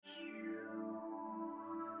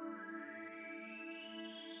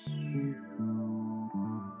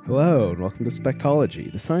Hello, and welcome to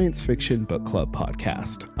Spectology, the science fiction book club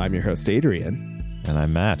podcast. I'm your host, Adrian. And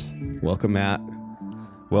I'm Matt. Welcome, Matt.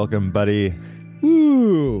 Welcome, buddy.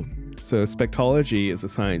 Woo! So, Spectology is a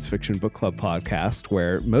science fiction book club podcast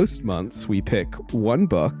where most months we pick one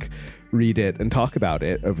book, read it, and talk about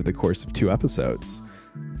it over the course of 2 episodes.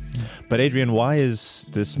 But Adrian, why is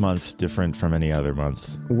this month different from any other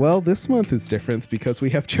month? Well, this month is different because we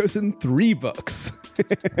have chosen 3 books.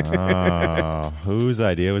 Oh, whose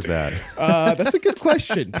idea was that? That's a good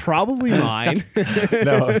question. Probably mine.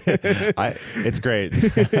 No, it's great.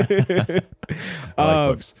 I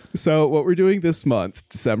like books. So what we're doing this month,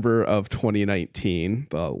 December of 2019,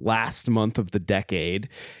 the last month of the decade,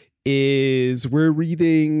 is we're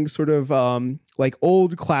reading sort of like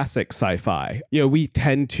old classic sci-fi. You know, we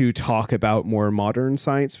tend to talk about more modern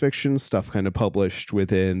science fiction stuff kind of published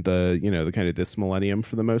within the, you know, the kind of this millennium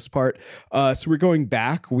for the most part. So we're going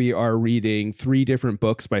back. We are reading 3 different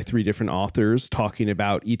books by 3 different authors, talking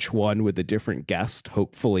about each one with a different guest,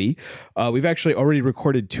 hopefully. We've actually already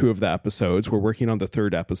recorded 2 of the episodes. We're working on the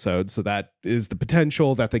 3rd episode. So that is the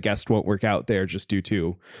potential that the guest won't work out there just due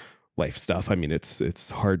to life stuff. I mean, it's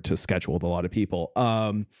hard to schedule with a lot of people.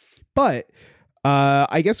 But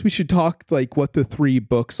I guess we should talk like what the 3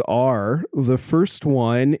 books are. The first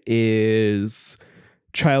one is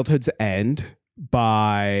Childhood's End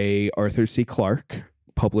by Arthur C. Clarke,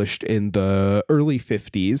 published in the early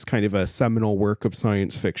 50s, kind of a seminal work of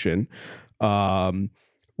science fiction.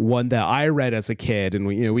 One that I read as a kid, and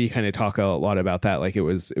we kind of talk a lot about that. Like it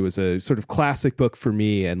was a sort of classic book for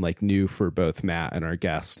me and like new for both Matt and our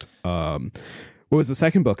guest. What was the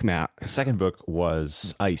second book, Matt? The second book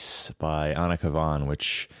was Ice by Annika Von,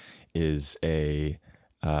 which is a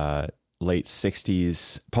late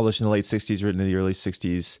 60s, published in the late 60s, written in the early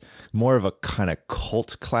 60s, more of a kind of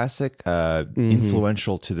cult classic,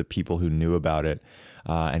 influential to the people who knew about it,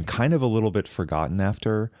 and kind of a little bit forgotten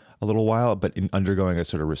after a little while, but undergoing a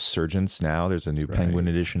sort of resurgence now. There's a new Penguin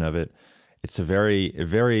edition of it. It's a very,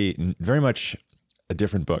 very, very much a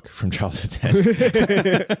different book from Childhood's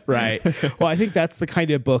End. Right. Well, I think that's the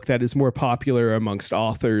kind of book that is more popular amongst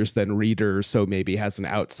authors than readers, so maybe has an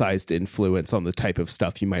outsized influence on the type of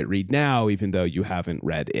stuff you might read now, even though you haven't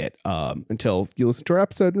read it until you listen to our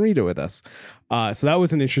episode and read it with us. So that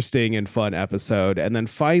was an interesting and fun episode. And then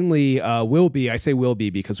finally, I say will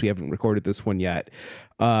be because we haven't recorded this one yet,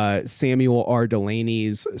 Samuel R.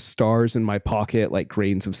 Delaney's Stars in My Pocket Like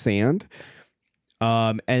Grains of Sand.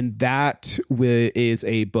 And that is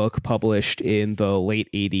a book published in the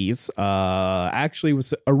late 80s. Actually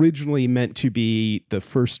was originally meant to be the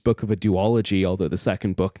first book of a duology, although the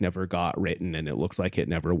second book never got written and it looks like it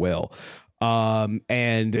never will.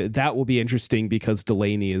 And that will be interesting because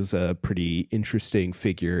Delaney is a pretty interesting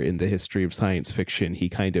figure in the history of science fiction. He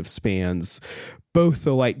kind of spans both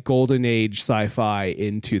the like golden age sci-fi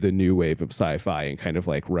into the new wave of sci-fi and kind of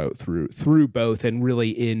like wrote through both and really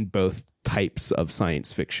in both types of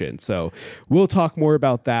science fiction. So we'll talk more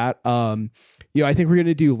about that. I think we're going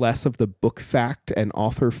to do less of the book fact and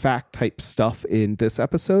author fact type stuff in this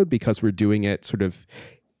episode because we're doing it sort of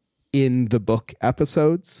in the book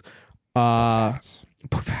episodes. Book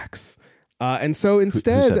facts. And so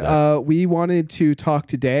instead, we wanted to talk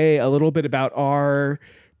today a little bit about our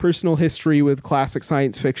personal history with classic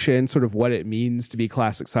science fiction, sort of what it means to be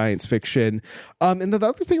classic science fiction. And the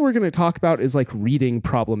other thing we're going to talk about is like reading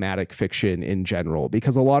problematic fiction in general,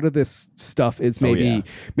 because a lot of this stuff is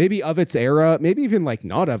maybe of its era, maybe even like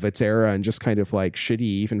not of its era and just kind of like shitty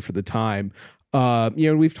even for the time.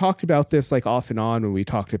 We've talked about this like off and on when we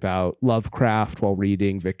talked about Lovecraft while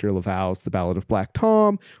reading Victor LaValle's The Ballad of Black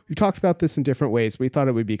Tom. We've talked about this in different ways. We thought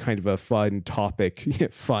it would be kind of a fun topic,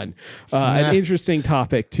 an interesting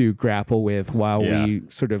topic to grapple with while we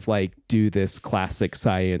sort of like do this classic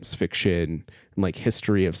science fiction, like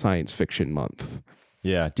history of science fiction month.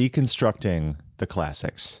 Yeah, deconstructing the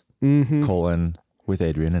classics, with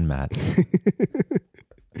Adrian and Matt.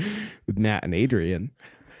 With Matt and Adrian.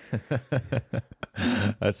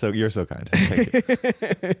 You're so kind. Thank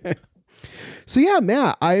you. So yeah,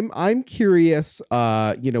 Matt, I'm curious.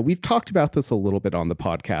 We've talked about this a little bit on the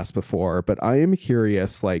podcast before, but I am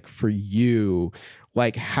curious, like for you,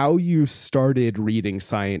 like how you started reading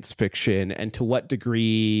science fiction and to what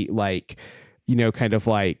degree, like, kind of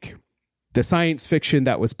like the science fiction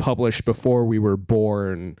that was published before we were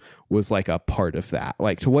born was like a part of that.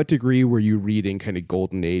 Like, to what degree were you reading kind of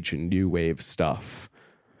golden age and new wave stuff?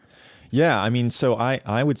 Yeah, I mean, so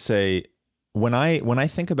I would say when I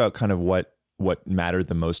think about kind of what mattered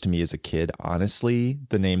the most to me as a kid, honestly,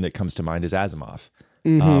 the name that comes to mind is Asimov.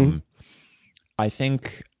 I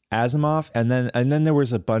think Asimov, and then there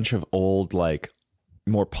was a bunch of old like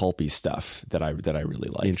more pulpy stuff that I really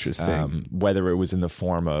liked. Interesting. Whether it was in the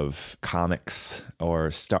form of comics or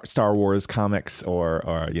Star Wars comics or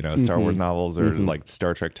Star Wars novels or like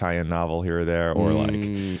Star Trek tie-in novel here or there, or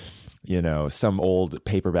like some old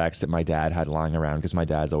paperbacks that my dad had lying around, because my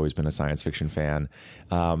dad's always been a science fiction fan,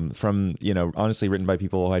 from honestly written by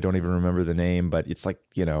people who I don't even remember the name, but it's like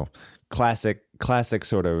classic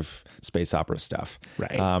sort of space opera stuff.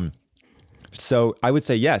 Right. So I would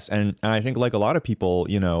say yes, and I think like a lot of people,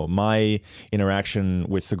 my interaction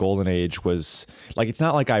with the Golden Age was like, it's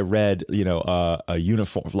not like I read a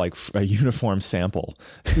uniform sample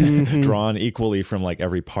drawn equally from like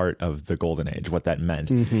every part of the Golden Age, what that meant.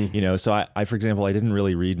 So I for example, I didn't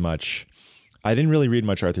really read much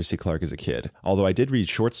Arthur C. Clarke as a kid, although I did read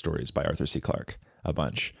short stories by Arthur C. Clarke a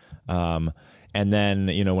bunch. And then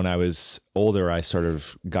when I was older, I sort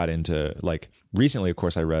of got into like, recently of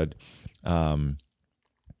course I read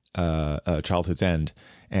Childhood's End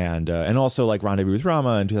and also like Rendezvous with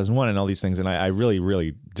Rama in 2001 and all these things, and I really,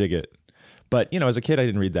 really dig it. But as a kid I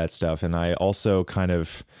didn't read that stuff, and I also kind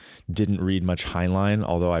of didn't read much Heinlein,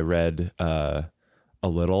 although I read a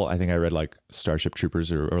little. I think I read like Starship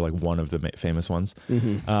Troopers or like one of the famous ones. I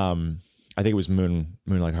think it was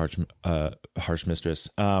Moonlight Harsh Mistress.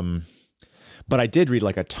 But I did read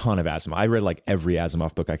like a ton of Asimov. I read like every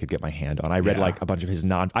Asimov book I could get my hand on. I read like a bunch of his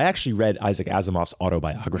I actually read Isaac Asimov's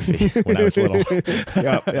autobiography when I was little.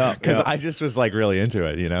 Because I just was like really into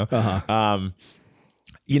it,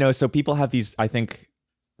 So people have these, I think,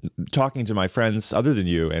 talking to my friends other than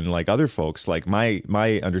you and like other folks, like my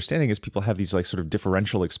understanding is people have these like sort of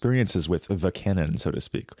differential experiences with the canon, so to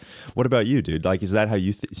speak. What about you, dude? Like, is that how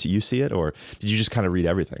you see it, or did you just kind of read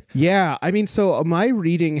everything? Yeah, I mean, so my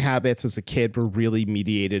reading habits as a kid were really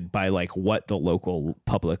mediated by like what the local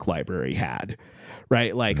public library had,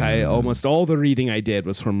 right? Like I almost all the reading I did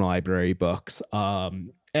was from library books.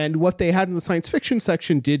 And what they had in the science fiction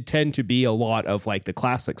section did tend to be a lot of like the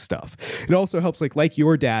classic stuff. It also helps like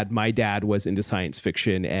your dad, my dad was into science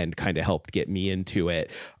fiction and kind of helped get me into it.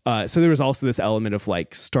 So there was also this element of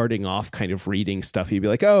like starting off kind of reading stuff. You'd be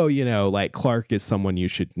like, oh, like Clarke is someone you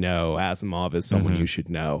should know. Asimov is someone you should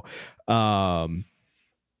know. And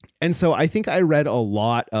so I think I read a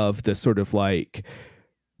lot of the sort of like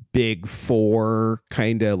big four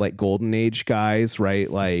kind of like Golden Age guys, right?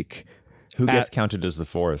 Like, who gets counted as the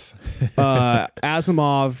fourth?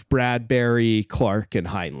 Asimov, Bradbury, Clarke, and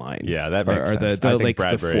Heinlein. Yeah, that makes are sense. the like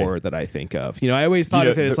Bradbury. The four that I think of. I always thought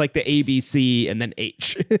of it as like the ABC and then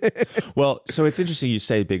H. Well, so it's interesting you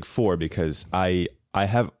say big four, because I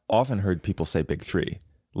have often heard people say big three,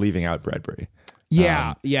 leaving out Bradbury.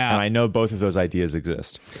 Yeah. And I know both of those ideas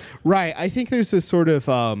exist. Right. I think there's this sort of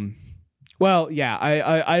well, yeah,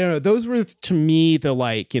 I don't know. Those were to me the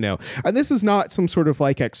like, and this is not some sort of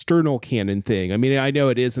like external canon thing. I mean, I know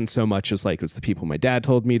it isn't so much as like it was the people my dad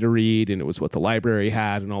told me to read, and it was what the library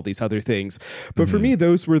had and all these other things. But for me,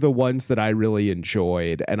 those were the ones that I really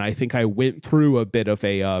enjoyed. And I think I went through a bit of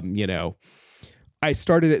a, I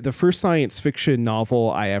started the first science fiction novel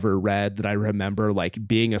I ever read that I remember like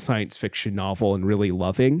being a science fiction novel and really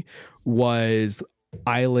loving was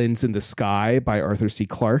Islands in the Sky by Arthur C.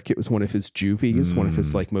 Clarke. It was one of his juvies, one of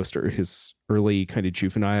his like his early kind of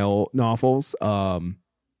juvenile novels.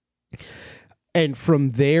 And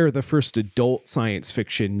from there, the first adult science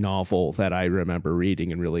fiction novel that I remember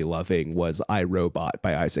reading and really loving was I, Robot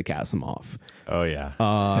by Isaac Asimov. Oh,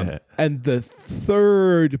 yeah. And the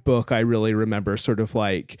third book I really remember sort of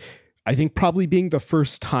like, I think probably being the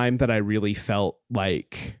first time that I really felt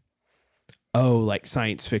like, oh, like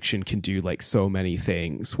science fiction can do like so many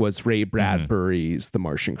things, was Ray Bradbury's The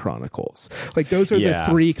Martian Chronicles. Like those are the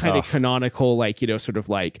three kind of canonical, like, sort of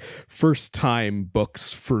like first time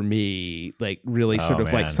books for me, like really sort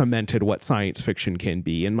of like cemented what science fiction can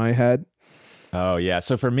be in my head. Oh, yeah.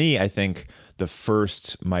 So for me, I think the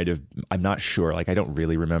first might have, I'm not sure, like I don't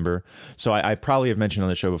really remember. So I probably have mentioned on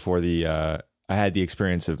the show before I had the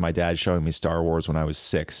experience of my dad showing me Star Wars when I was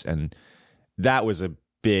 6, and that was a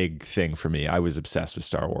big thing for me. I was obsessed with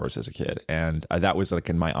Star Wars as a kid, and that was like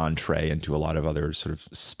in my entree into a lot of other sort of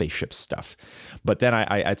spaceship stuff. But then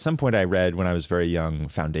I at some point I read, when I was very young,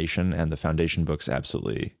 Foundation, and the Foundation books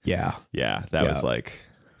absolutely that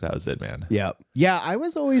was it, man. Yeah, I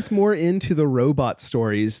was always more into the robot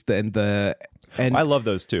stories than and I love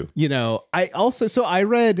those too. I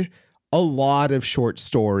read a lot of short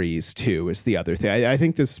stories too, is the other thing. I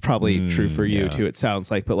think this is probably true for you too, it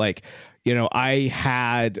sounds like, but like,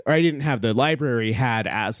 I didn't have, the library had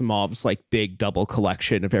Asimov's like big double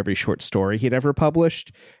collection of every short story he'd ever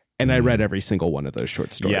published. And I read every single one of those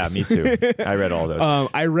short stories. Yeah, me too. I read all those.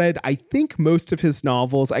 I read, I think, most of his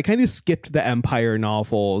novels. I kind of skipped the Empire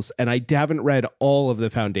novels, and I haven't read all of the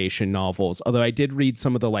Foundation novels, although I did read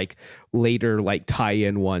some of the like later like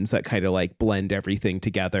tie-in ones that kind of like blend everything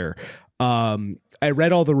together. I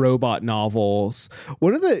read all the robot novels.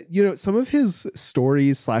 One of the, some of his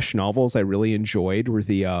stories / novels I really enjoyed were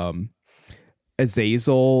the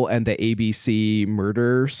Azazel and the ABC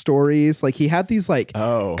murder stories. Like he had these like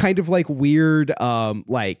kind of like weird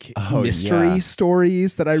mystery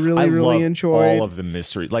stories that I really enjoyed. All of the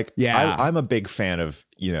mystery. Like I'm a big fan of,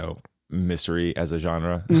 mystery as a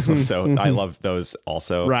genre. So I love those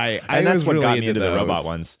also. Right. And that's what got me into the robot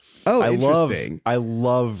ones. Oh, interesting. I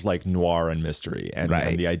love like noir and mystery and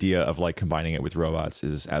the idea of like combining it with robots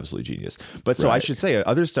is absolutely genius. But so I should say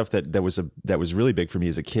other stuff that was really big for me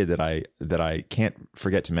as a kid that I can't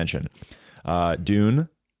forget to mention. Dune.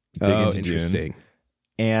 Big into interesting. Dune.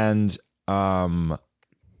 And Anne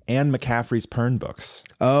McCaffrey's Pern books.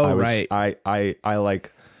 Oh, I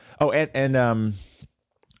like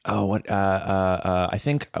I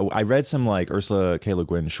think I read some like Ursula K. Le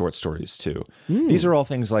Guin short stories too. These are all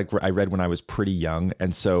things like I read when I was pretty young,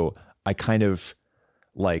 and so I kind of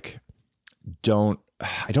like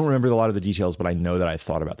I don't remember a lot of the details, but I know that I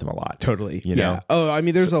thought about them a lot. Totally. You know? Oh, I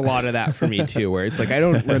mean, there's a lot of that for me too, where it's like I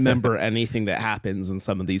don't remember anything that happens in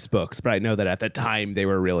some of these books, but I know that at the time they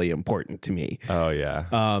were really important to me. Oh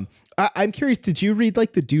yeah. I'm curious, did you read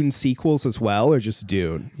like the Dune sequels as well, or just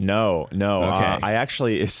Dune? No. Okay. I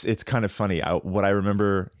actually, it's kind of funny. I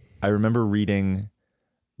remember reading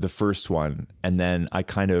the first one, and then I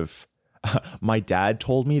kind of, my dad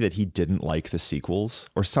told me that he didn't like the sequels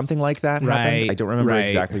or something like that happened. I don't remember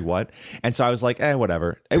exactly what. And so I was like,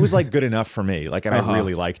 whatever. It was like good enough for me. Like, and I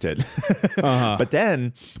really liked it. But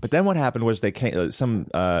then what happened was they came,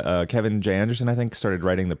 Kevin J. Anderson, I think, started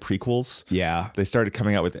writing the prequels. Yeah. They started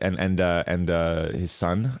coming out with, and his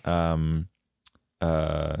son,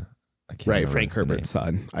 Frank Herbert's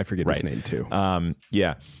son. I forget his name too.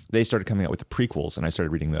 They started coming out with the prequels, and I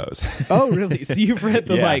started reading those. Oh, really? So you've read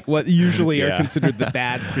the like what usually are considered the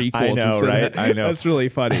bad prequels? I know, right? I know. That's really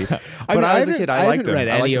funny. I was a kid, I liked them. I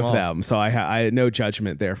haven't read any of them, so I no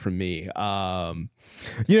judgment there from me. and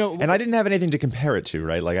I didn't have anything to compare it to,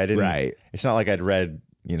 right? Like I didn't. Right. It's not like I'd read.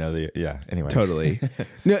 Anyway. Totally.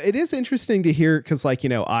 No, it is interesting to hear because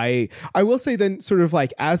I will say then sort of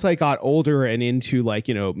like as I got older and into like,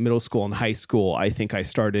 middle school and high school, I think I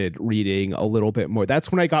started reading a little bit more.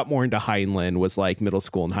 That's when I got more into Heinlein, was like middle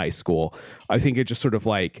school and high school. I think it just sort of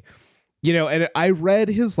like, and I read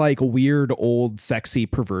his like weird old sexy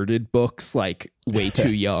perverted books like way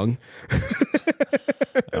too young.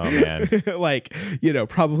 Oh man. Like,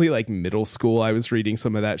 probably like middle school I was reading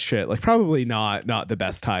some of that shit. Like probably not the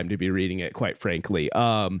best time to be reading it, quite frankly.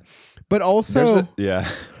 But also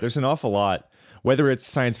there's an awful lot, whether it's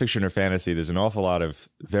science fiction or fantasy, there's an awful lot of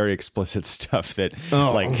very explicit stuff that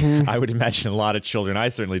I would imagine a lot of children, I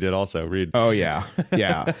certainly did also read. Oh yeah.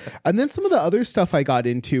 Yeah. And then some of the other stuff I got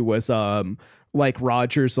into was like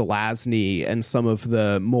Roger Zelazny and some of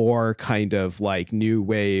the more kind of like new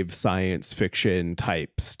wave science fiction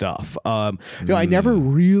type stuff. I never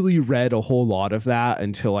really read a whole lot of that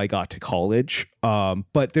until I got to college.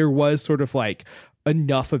 But there was sort of like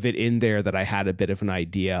enough of it in there that I had a bit of an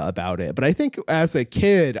idea about it. But I think as a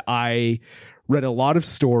kid, I read a lot of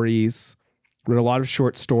stories, read a lot of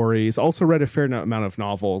short stories, also read a fair amount of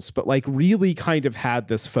novels, but like really kind of had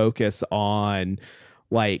this focus on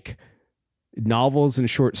like novels and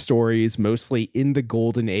short stories, mostly in the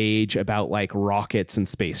golden age, about like rockets and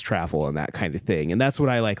space travel and that kind of thing. And that's what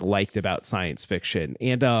I liked about science fiction.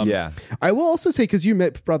 And I will also say, because you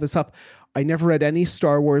brought this up, I never read any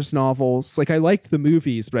Star Wars novels. Like I liked the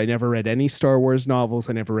movies, but I never read any Star Wars novels.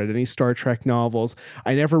 I never read any Star Trek novels.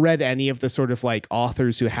 I never read any of the sort of like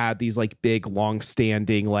authors who had these like big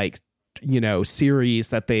long-standing like series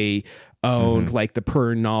that they owned, like the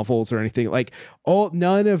Pern novels or anything. Like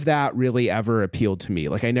none of that really ever appealed to me.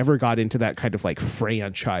 Like I never got into that kind of like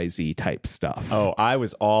franchisey type stuff. Oh, I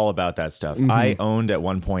was all about that stuff. I owned at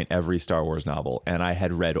one point every Star Wars novel, and I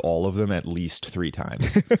had read all of them at least 3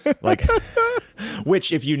 times. Like,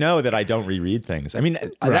 which if you know that I don't reread things, I mean,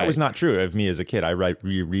 that was not true of me as a kid. I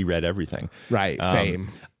reread everything. Right.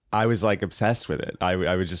 Same. I was like obsessed with it. I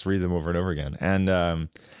would just read them over and over again. And,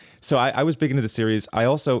 so I was big into the series. I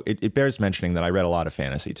also, it bears mentioning that I read a lot of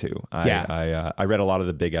fantasy too. I read a lot of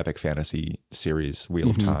the big epic fantasy series,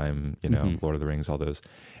 Wheel of Time, Lord of the Rings, all those.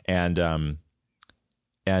 And then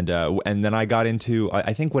I got into,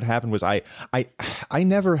 I think what happened was I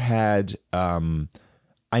never had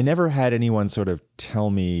anyone sort of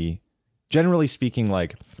tell me generally speaking,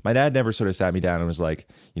 like my dad never sort of sat me down and was like,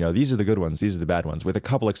 you know, these are the good ones, these are the bad ones, with a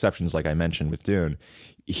couple exceptions, like I mentioned with Dune.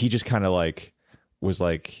 He just kind of like was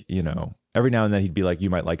like, you know, every now and then he'd be like, you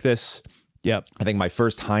might like this. Yep. I think my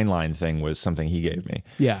first Heinlein thing was something he gave me.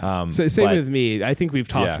 Yeah. So same with me. I think we've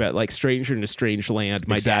talked about like Stranger in a Strange Land.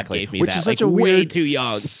 My dad gave me which that. Is such like, a way weird, too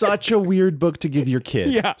young. Such a weird book to give your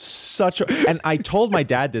kid. Yeah. And I told my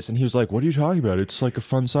dad this, and he was like, "What are you talking about? It's like a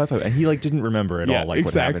fun sci-fi." And he like didn't remember at all. Like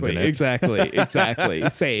what happened in it. Exactly.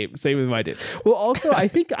 Same with my dad. Well, also, I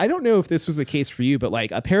don't know if this was the case for you, but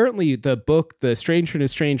like apparently the book, The Stranger in a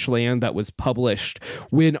Strange Land, that was published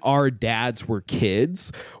when our dads were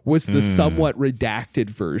kids, was the somewhat redacted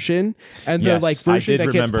version, and the like version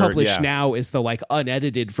that gets published now is the like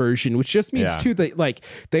unedited version, which just means too that like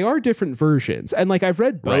they are different versions. And like I've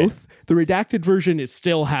read both. The redacted version, it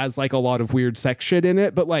still has like a lot of weird sex shit in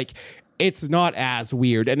it, but like it's not as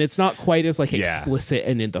weird, and it's not quite as like explicit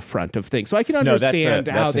and in the front of things. So I can understand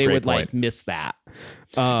how they would like miss that.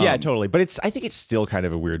 Yeah, totally. But I think it's still kind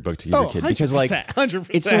of a weird book to give your kid, because like 100%.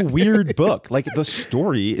 It's a weird book. Like the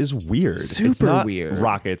story is weird. Super it's not weird.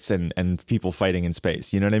 Rockets and people fighting in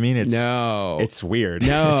space. You know what I mean? It's weird.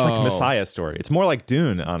 No. It's like a Messiah story. It's more like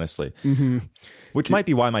Dune, honestly. Mm-hmm. Which might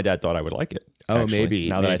be why my dad thought I would like it. Oh, actually, maybe.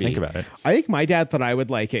 Now that I think about it. I think my dad thought I would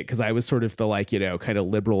like it because I was sort of the like, you know, kind of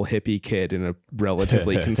liberal hippie kid in a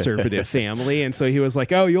relatively conservative family. And so he was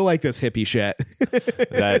like, oh, you'll like this hippie shit.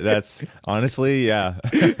 That's honestly, yeah.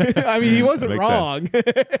 I mean, he wasn't wrong.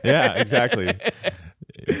 Yeah, exactly.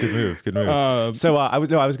 Good move. So I was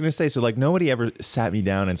going to say, so like nobody ever sat me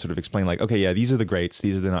down and sort of explained like, okay, yeah, these are the greats,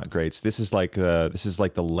 these are the not greats. This is like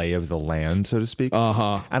the lay of the land, so to speak.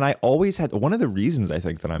 And I always had one of the reasons I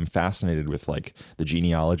think that I'm fascinated with like the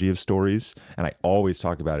genealogy of stories, and I always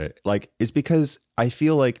talk about it, like, is because I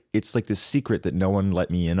feel like it's like this secret that no one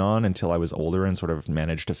let me in on until I was older and sort of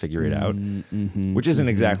managed to figure it out, which isn't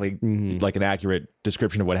exactly like an accurate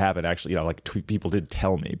description of what happened. Actually, you know, like people did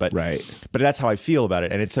tell me, but that's how I feel about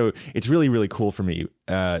it. And it's really, really cool for me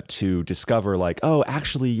to discover like, oh,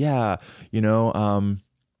 actually, yeah, you know,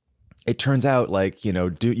 it turns out like, you know,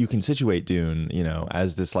 you can situate Dune, you know,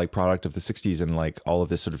 as this like product of the 60s and like all of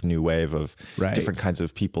this sort of new wave of different kinds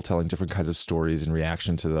of people telling different kinds of stories in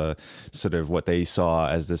reaction to the sort of what they saw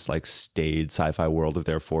as this like staid sci-fi world of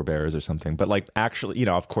their forebears or something. But like actually, you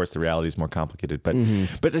know, of course the reality is more complicated, but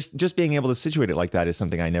just being able to situate it like that is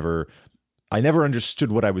something I never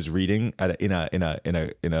understood what I was reading in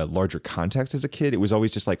a larger context as a kid. It was always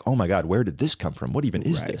just like, oh my God, where did this come from? What even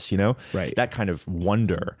is this? You know, that kind of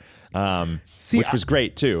wonder, which was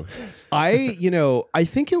great too. I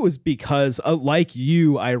think it was because like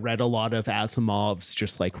you, I read a lot of Asimov's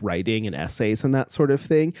just like writing and essays and that sort of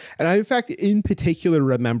thing. And I, in fact, in particular,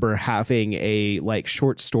 remember having a like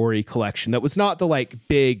short story collection that was not the like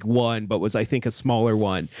big one, but was, I think, a smaller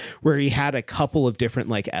one where he had a couple of different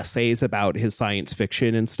like essays about his science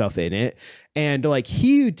fiction and stuff in it. And like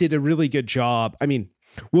he did a really good job. I mean,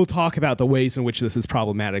 we'll talk about the ways in which this is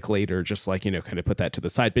problematic later, just like, you know, kind of put that to the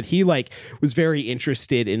side. But he like was very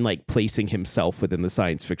interested in like placing himself within the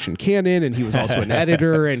science fiction canon. And he was also an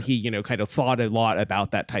editor, and he, you know, kind of thought a lot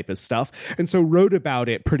about that type of stuff. And so wrote about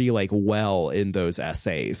it pretty like well in those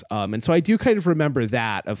essays. And so I do kind of remember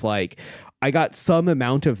that of like, I got some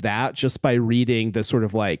amount of that just by reading the sort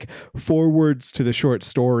of like forewords to the short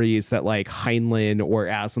stories that like Heinlein or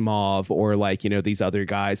Asimov or like, you know, these other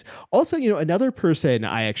guys. Also, you know, another person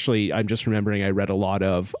I'm just remembering I read a lot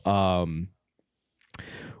of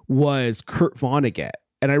was Kurt Vonnegut.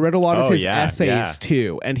 And I read a lot of his essays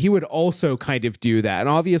too. And he would also kind of do that. And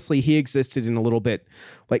obviously he existed in a little bit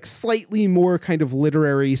like slightly more kind of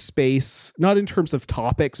literary space, not in terms of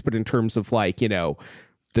topics, but in terms of like, you know,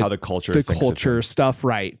 how the culture stuff,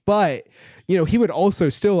 right? But you know, he would also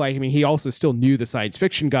still like, I mean, he also still knew the science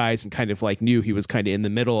fiction guys and kind of like knew he was kind of in the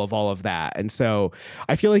middle of all of that. And so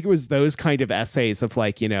I feel like it was those kind of essays of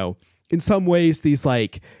like, you know, in some ways these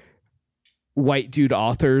like white dude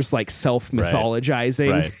authors like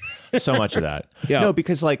self-mythologizing. Right. So much of that. No,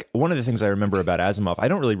 because like one of the things I remember about Asimov, I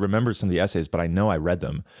don't really remember some of the essays, but I know I read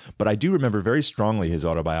them. But I do remember very strongly his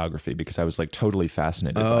autobiography because I was like totally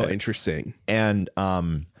fascinated by it. Oh, interesting. And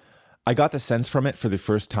I got the sense from it for the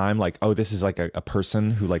first time, like, oh, this is like a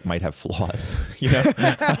person who like might have flaws, you know?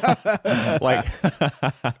 Like,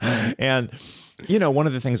 and you know, one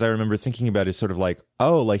of the things I remember thinking about is sort of like,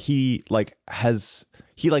 oh, like he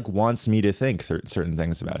wants me to think certain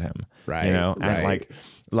things about him, right? You know, and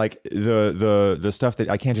like the stuff that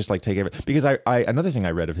I can't just like take it, because I another thing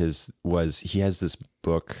I read of his was he has this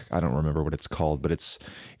book. I don't remember what it's called, but it's,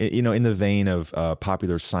 you know, in the vein of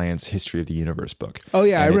popular science history of the universe book. Oh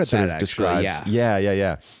yeah, And I read sort that of actually. describes,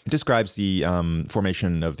 Yeah. It describes the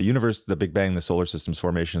formation of the universe, the Big Bang, the solar system's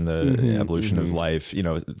formation, the evolution of life, you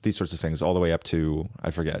know, these sorts of things, all the way up to,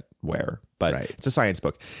 I forget where, but it's a science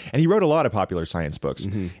book. And he wrote a lot of popular science books.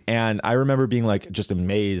 And I remember being like just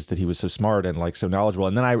amazed that he was so smart and like so knowledgeable.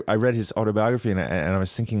 And then I read his autobiography and I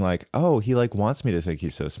was thinking like, oh, he like wants me to think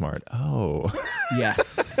he's so smart. Oh,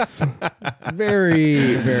 Yes.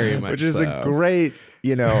 Very, very much. which is so. a great,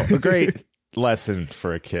 you know, a great lesson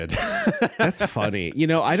for a kid. That's funny. You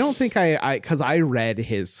know, I don't think because I read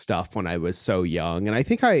his stuff when I was so young, and I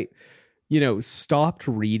think I, you know, stopped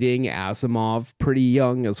reading Asimov pretty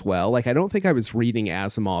young as well. Like, I don't think I was reading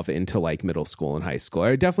Asimov into like middle school and high school.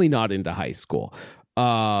 Or definitely not into high school.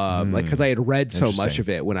 Like, because I had read so much of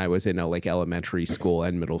it when I was in like elementary school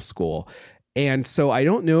and middle school. And so I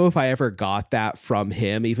don't know if I ever got that from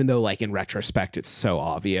him, even though like in retrospect, it's so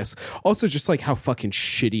obvious. Also, just like how fucking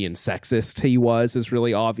shitty and sexist he was is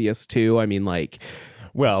really obvious too. I mean, like,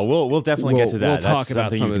 well, we'll definitely get to that. We'll That's talk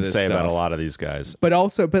about something some you of can this say about a stuff. lot of these guys. But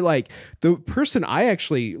like the person I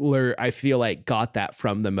actually I feel like got that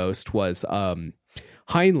from the most was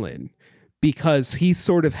Heinlein, because he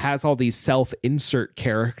sort of has all these self-insert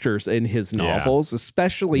characters in his novels,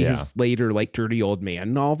 especially his later like Dirty Old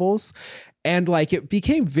Man novels. And like it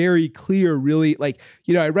became very clear, really, like,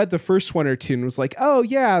 you know, I read the first one or two and was like, oh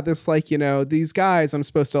yeah, this like, you know, these guys I'm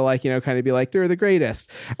supposed to like, you know, kind of be like, they're the greatest.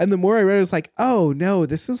 And the more I read, I was like, oh no,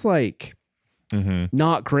 this is like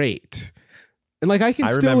not great. And like I can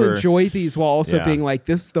still enjoy these while also being like,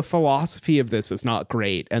 the philosophy of this is not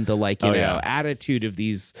great. And the like, you know, attitude of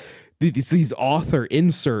these author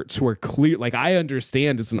inserts were clear. Like I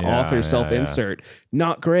understand as an author self-insert,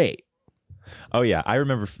 not great. Oh yeah, I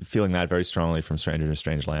remember feeling that very strongly from Stranger in a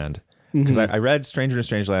Strange Land, because I read Stranger in a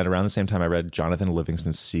Strange Land around the same time I read Jonathan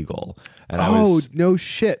Livingston Seagull. And no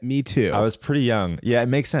shit, me too. I was pretty young. Yeah, it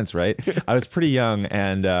makes sense, right? I was pretty young,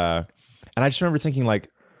 and I just remember thinking like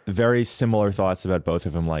very similar thoughts about both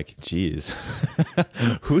of them. Like, geez,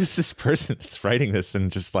 who's this person that's writing this,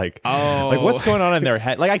 and just like what's going on in their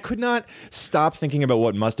head? Like, I could not stop thinking about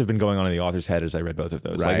what must have been going on in the author's head as I read both of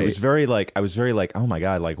those. Like, it was very like I was very like, oh my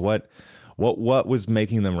god, like what was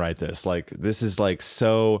making them write this? Like, this is like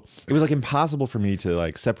so. It was like impossible for me to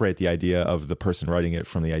like separate the idea of the person writing it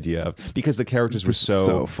from the idea of, because the characters were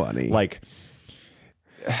so funny. Like,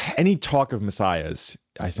 any talk of messiahs,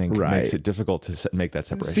 I think, makes it difficult to make that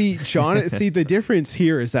separation. See, the difference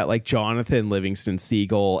here is that like Jonathan Livingston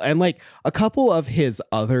Seagull and like a couple of his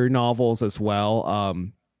other novels as well.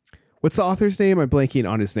 What's the author's name? I'm blanking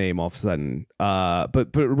on his name all of a sudden. But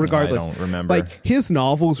regardless, I don't remember. Like his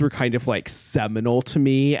novels were kind of like seminal to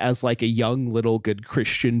me as like a young little good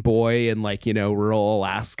Christian boy in like, you know, rural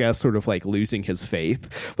Alaska, sort of like losing his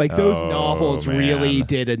faith. Like those novels really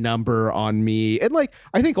did a number on me, and like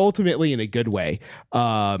I think ultimately in a good way.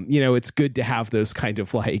 You know, it's good to have those kind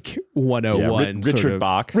of like 101 Richard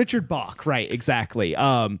Bach. Richard Bach, right? Exactly.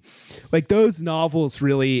 Like those novels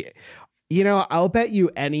really. You know, I'll bet you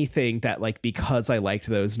anything that like because I liked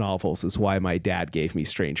those novels is why my dad gave me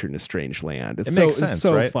Stranger in a Strange Land. It makes sense, it's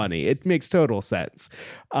so right? funny. It makes total sense.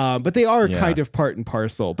 But they are kind of part and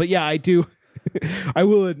parcel. But yeah, I do. I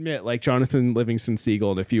will admit, like Jonathan Livingston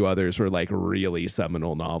Seagull and a few others were like really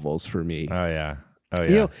seminal novels for me. Oh yeah.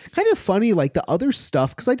 You know, kind of funny, like the other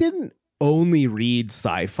stuff, because I didn't only read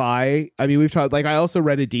sci-fi. I mean, we've talked like I also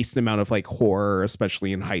read a decent amount of like horror,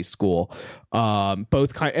 especially in high school.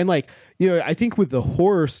 Both kind and like, you know, I think with the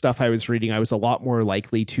horror stuff I was reading, I was a lot more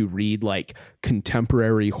likely to read like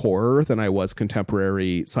contemporary horror than I was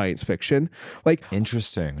contemporary science fiction. Like,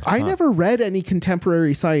 interesting. I never read any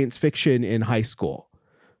contemporary science fiction in high school.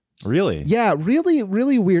 Really? Yeah, really,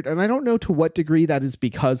 really weird. And I don't know to what degree that is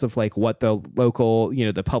because of like what the local, you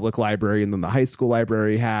know, the public library and then the high school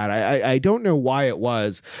library had. I don't know why it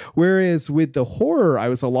was. Whereas with the horror, I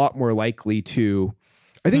was a lot more likely to,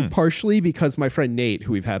 I think partially because my friend Nate,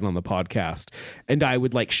 who we've had on the podcast, and I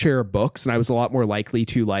would like share books, and I was a lot more likely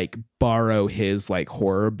to like borrow his like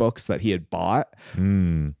horror books that he had bought.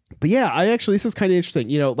 But yeah, this is kind of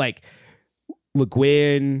interesting. You know, like Le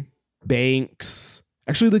Guin, Banks.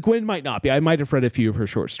 Actually, Le Guin might not be. I might have read a few of her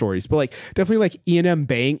short stories, but like definitely like Ian M.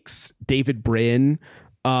 Banks, David Brin,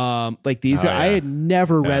 like these. I had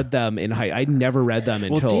never read them in high. I'd never read them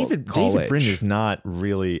until David college. David Brin is not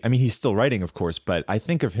really. I mean, he's still writing, of course, but I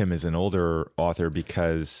think of him as an older author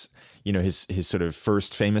because, you know, his sort of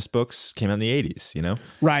first famous books came out in the 80s. You know,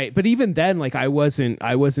 right? But even then, like I wasn't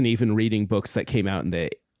even reading books that came out in the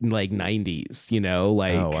like 90s, you know,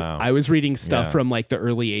 like Oh, wow. I was reading stuff Yeah. from like the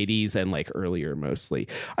early 80s and like earlier mostly.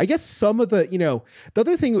 I guess some of the, you know, the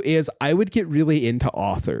other thing is I would get really into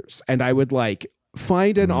authors and I would like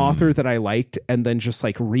find an author that I liked and then just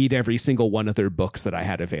like read every single one of their books that I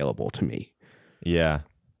had available to me. Yeah.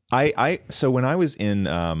 So when I was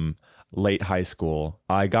in late high school,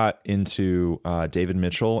 I got into David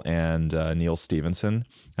Mitchell and Neil Stevenson,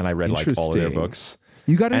 and I read like all of their Interesting. books.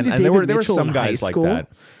 You got into And David there were Mitchell some in guys high like school?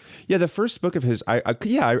 that. Yeah, the first book of his, I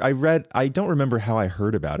read. I don't remember how I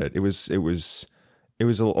heard about it. It was a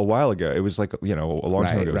while ago. It was like, you know, a long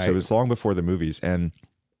time Right, ago. So right. it was long before the movies, and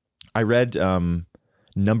I read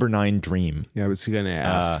Number 9 Dream. Yeah, I was going to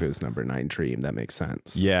ask if it was Number 9 Dream. That makes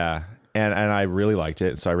sense. Yeah. And I really liked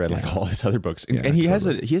it, so I read like all his other books. And he has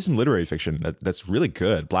some literary fiction that's really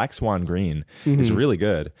good. Black Swan Green is really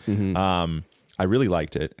good. I really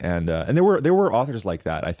liked it, and there were authors like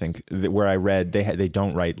that. I think where I read they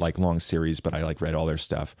don't write like long series, but I like read all their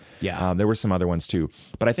stuff. Yeah. There were some other ones too,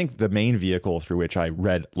 but I think the main vehicle through which I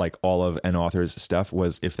read like all of an author's stuff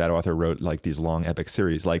was if that author wrote like these long epic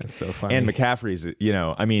series, like so funny. Anne McCaffrey's. You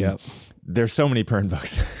know, I mean, Yep. there's so many Pern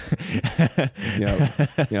books,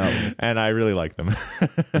 Yep. and I really like them.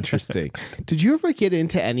 Interesting. Did you ever get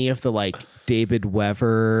into any of the like David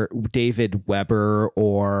Weber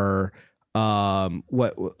or the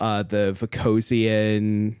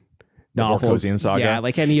Vukosian novels? Vukosian saga? Yeah,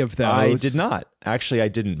 like any of those. I did not. Actually, I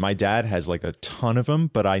didn't. My dad has like a ton of them,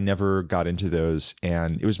 but I never got into those.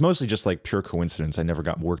 And it was mostly just like pure coincidence. I never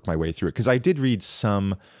worked my way through it because I did read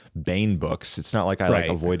some Bane books. It's not like I like Right.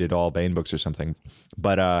 avoided all Bane books or something.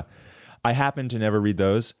 But I happened to never read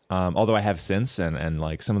those, although I have since, and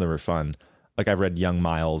like some of them are fun. Like I've read Young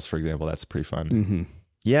Miles, for example. That's pretty fun.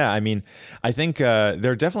 Yeah, I mean, I think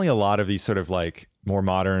there are definitely a lot of these sort of like more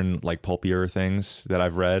modern, like pulpier things that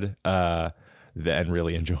I've read and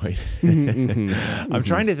really enjoyed. I'm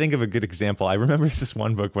trying to think of a good example. I remember this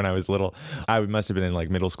one book when I was little. I must have been in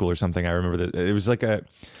like middle school or something. I remember that it was like it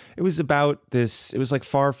was about this. It was like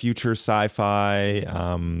far future sci-fi.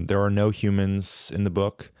 There are no humans in the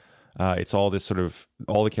book. It's all this sort of,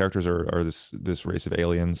 all the characters are this race of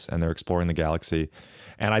aliens, and they're exploring the galaxy.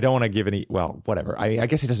 And I don't want to give any, well, whatever. I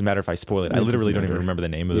guess it doesn't matter if I spoil it. I literally don't even remember the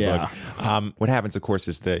name of the book. What happens, of course,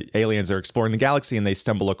 is the aliens are exploring the galaxy, and they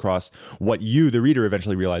stumble across what you, the reader,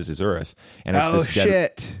 eventually realize is Earth. And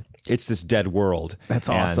it's it's this dead world. That's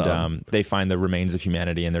awesome. And they find the remains of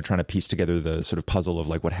humanity, and they're trying to piece together the sort of puzzle of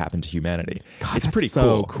like what happened to humanity. God, it's that's pretty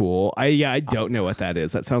so cool. I don't know what that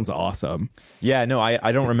is. That sounds awesome. Yeah, no,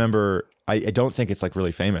 I don't remember. I don't think it's like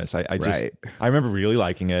really famous. I just, Right. I remember really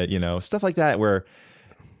liking it, you know, stuff like that where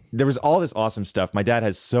there was all this awesome stuff. My dad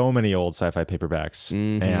has so many old sci-fi paperbacks,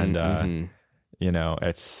 and you know,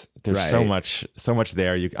 there's so much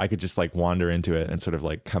there. I could just like wander into it and sort of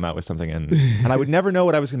like come out with something, and I would never know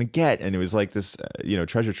what I was going to get, and it was like this, you know,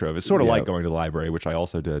 treasure trove. It's sort of like going to the library, which I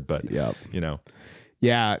also did, but you know.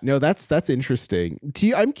 Yeah, no, that's interesting.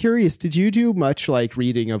 I'm curious, did you do much like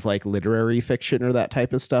reading of like literary fiction or that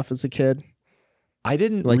type of stuff as a kid? I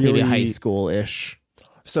didn't Like really, maybe high school-ish.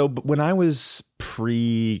 So when I was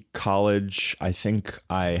pre-college, I think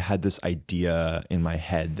I had this idea in my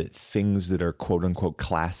head that things that are quote unquote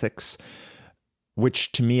classics,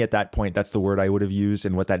 which to me at that point, that's the word I would have used.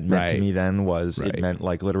 And what that meant to me then was it meant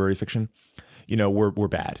like literary fiction, you know, were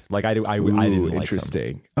bad. Like I didn't like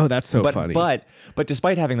interesting. them. Oh, that's so funny. But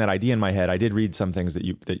despite having that idea in my head, I did read some things that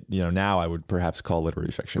you know now I would perhaps call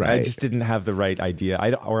literary fiction. Right. I just didn't have the right idea.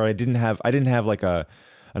 I didn't have like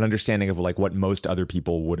an understanding of like what most other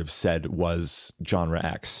people would have said was genre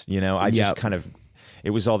X. You know, I just kind of,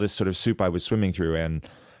 it was all this sort of soup I was swimming through, and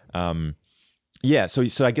yeah.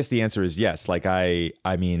 So I guess the answer is yes. Like I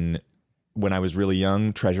mean, when I was really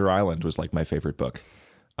young, Treasure Island was like my favorite book.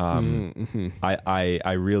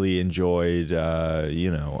 I really enjoyed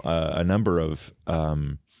you know a number of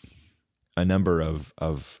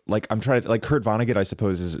like, I'm trying to, like, Kurt Vonnegut, I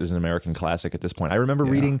suppose, is an American classic at this point. I remember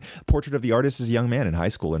reading Portrait of the Artist as a young man in high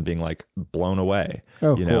school and being like blown away.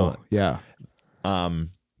 Oh, you cool. know? Yeah. And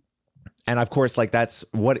of course, like that's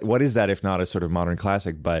what is that if not a sort of modern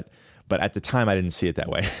classic? But at the time, I didn't see it that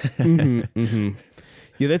way.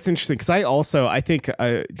 Yeah, that's interesting because I think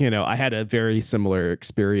you know, I had a very similar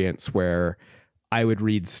experience where I would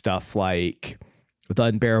read stuff like The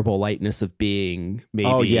Unbearable Lightness of Being, maybe.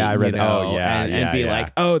 Oh yeah, I read. You know, and be yeah.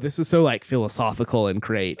 like, oh, this is so like philosophical and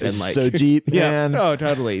great, and like so deep, man. Oh,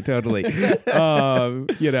 totally.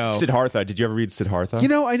 You know, Siddhartha. Did you ever read Siddhartha? You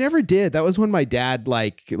know, I never did. That was when my dad,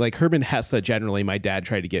 like Hermann Hesse, generally, my dad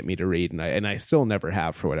tried to get me to read, and I still never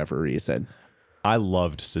have for whatever reason. I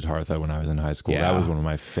loved Siddhartha when I was in high school. Yeah. That was one of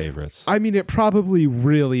my favorites. I mean, it probably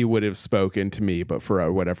really would have spoken to me, but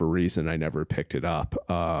for whatever reason, I never picked it up.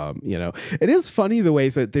 It is funny the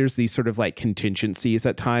ways that there's these sort of like contingencies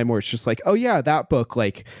at time where it's just like, oh yeah, that book,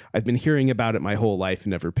 like I've been hearing about it my whole life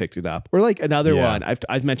and never picked it up. Or like another one,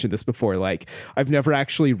 I've mentioned this before, like I've never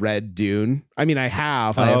actually read Dune. I mean, I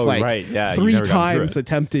have. I have like right. Yeah, 3 times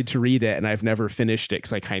attempted to read it and I've never finished it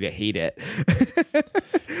because I kind of hate it.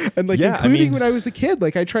 And like including when I was a kid,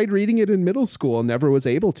 like I tried reading it in middle school and never was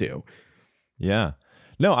able to. Yeah.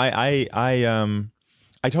 No, I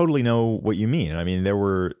totally know what you mean. I mean,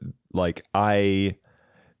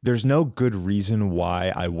 there's no good reason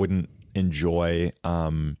why I wouldn't enjoy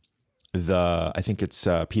I think it's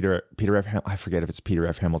Peter F. I forget if it's Peter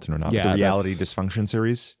F. Hamilton or not. Yeah, the Reality Dysfunction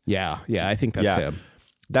series. Yeah, I think that's him.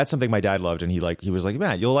 That's something my dad loved, and he was like,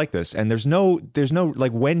 "Man, you'll like this." And there's no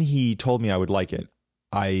like when he told me I would like it,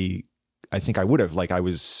 I think I would have. Like I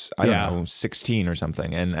was, I don't know, 16 or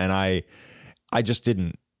something, and I just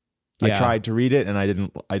didn't. I tried to read it and I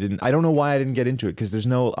didn't. I don't know why I didn't get into it because there's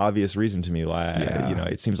no obvious reason to me why.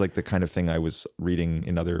 It seems like the kind of thing I was reading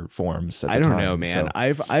in other forms. I don't know, man.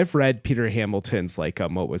 So. I've read Peter Hamilton's like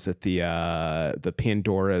what was it, the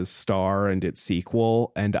Pandora's Star and its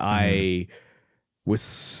sequel, and I was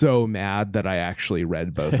so mad that I actually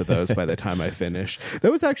read both of those by the time I finished.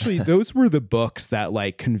 Those were the books that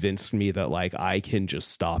like convinced me that like I can just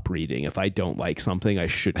stop reading. If I don't like something, I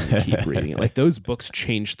shouldn't keep reading it. Like those books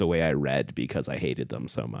changed the way I read because I hated them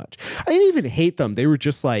so much. I didn't even hate them. They were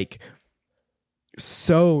just like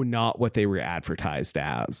so not what they were advertised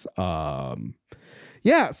as. So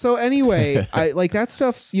anyway, I like that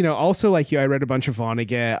stuff's, also like I read a bunch of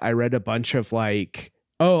Vonnegut. I read a bunch of like,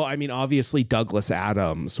 obviously Douglas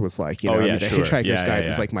Adams was like, The Hitchhiker's Guide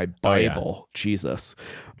was like my Bible. Jesus.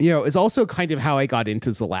 It's also kind of how I got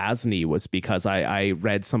into Zelazny was because I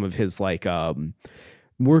read some of his like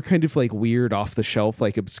more kind of like weird off the shelf,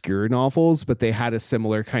 like obscure novels, but they had a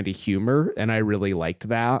similar kind of humor. And I really liked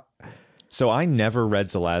that. So I never read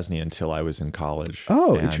Zelazny until I was in college.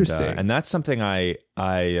 Oh, interesting. And that's something my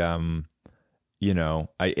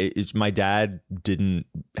dad didn't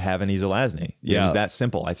have any Zelazny. It was that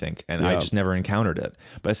simple, I think. And I just never encountered it.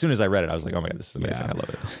 But as soon as I read it, I was like, oh my God, this is amazing. I love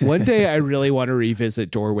it. One day I really want to revisit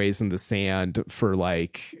Doorways in the Sand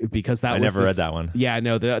because I never read that one. Yeah,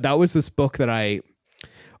 no, that was this book that I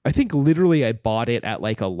think literally I bought it at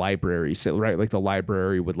like a library sale, right? Like the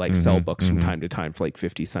library would like sell books from time to time for like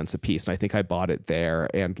 50 cents a piece. And I think I bought it there.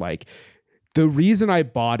 And like, the reason I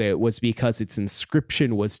bought it was because its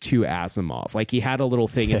inscription was to Asimov. Like he had a little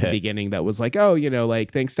thing at the beginning that was like, oh,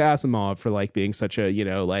 like thanks to Asimov for like being such a,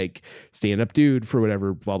 like stand-up dude for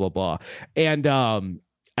whatever, blah, blah, blah. And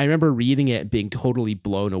I remember reading it and being totally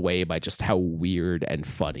blown away by just how weird and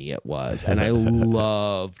funny it was. And I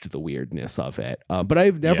loved the weirdness of it. But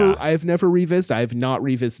I've never revisited. I've not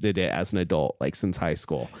revisited it as an adult, like since high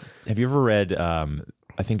school. Have you ever read,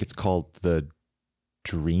 I think it's called The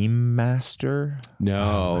Dream Master?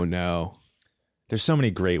 No. There's so many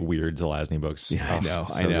great weird Zelazny books. Yeah,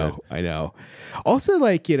 I know. Also,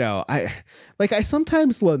 like, I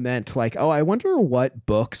sometimes lament, like, oh, I wonder what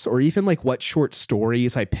books or even like what short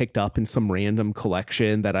stories I picked up in some random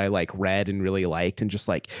collection that I like read and really liked and just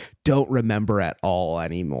like don't remember at all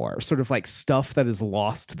anymore. Sort of like stuff that is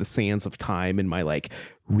lost to the sands of time in my like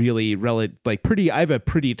really I have a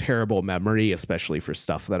pretty terrible memory, especially for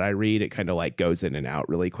stuff that I read. It kind of like goes in and out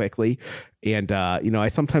really quickly. And, I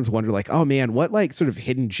sometimes wonder like, oh man, what like sort of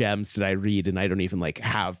hidden gems did I read? And I don't even like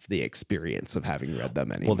have the experience of having read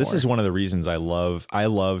them anymore. Well, this is one of the reasons I love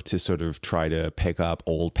to sort of try to pick up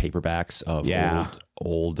old paperbacks of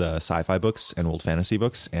old sci-fi books and old fantasy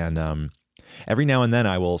books. And, every now and then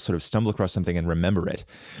I will sort of stumble across something and remember it.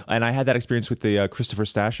 And I had that experience with the Christopher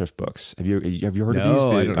Stasheff books. Have you heard of these?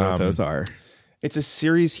 I don't know what those are. It's a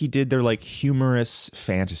series he did. They're like humorous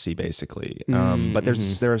fantasy, basically. But there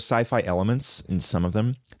are sci-fi elements in some of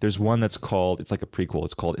them. There's one that's called, it's like a prequel.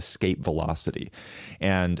 It's called Escape Velocity.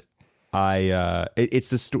 And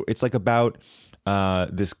it's like about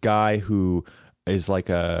this guy who is like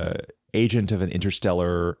a agent of an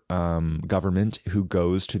interstellar government who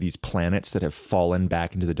goes to these planets that have fallen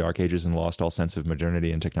back into the dark ages and lost all sense of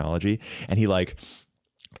modernity and technology. And he like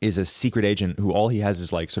is a secret agent who all he has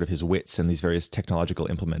is like sort of his wits and these various technological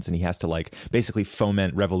implements. And he has to like basically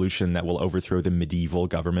foment revolution that will overthrow the medieval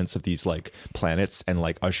governments of these like planets and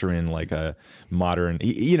like usher in like a modern,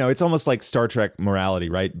 it's almost like Star Trek morality,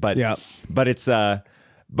 right? But it's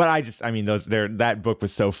But I mean, that book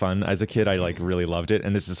was so fun as a kid. I like really loved it,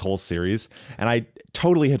 and this whole series, and I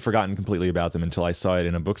totally had forgotten completely about them until I saw it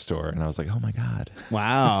in a bookstore, and I was like, oh my god,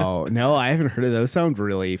 wow. No, I haven't heard of those. Sound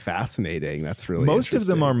really fascinating. That's really most of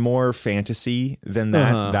them are more fantasy than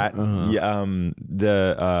that.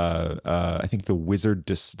 I think the wizard,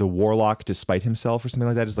 the warlock, despite himself, or something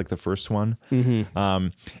like that, is like the first one.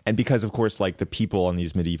 And because of course, like the people on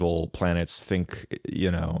these medieval planets think,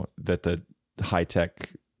 that the high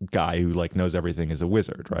tech guy who like knows everything is a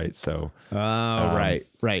wizard, right? So right.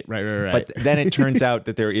 But then it turns out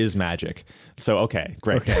that there is magic. So okay,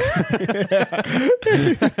 great.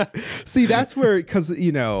 See, that's where, because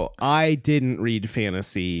I didn't read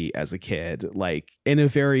fantasy as a kid, like in a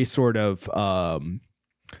very sort of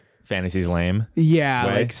fantasy's lame way.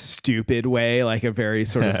 Like stupid way, like a very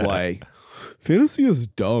sort of like fantasy is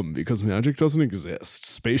dumb because magic doesn't exist.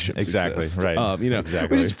 Spaceships exist. Right.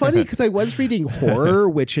 Which is funny because I was reading horror,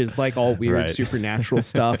 which is like all weird supernatural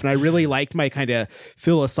stuff. And I really liked my kind of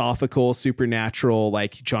philosophical supernatural,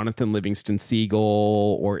 like Jonathan Livingston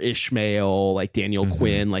Seagull or Ishmael, like Daniel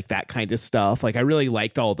Quinn, like that kind of stuff. Like I really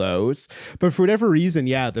liked all those. But for whatever reason,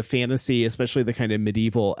 the fantasy, especially the kind of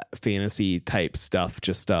medieval fantasy type stuff,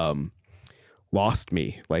 just lost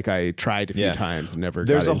me. Like I tried a few times and never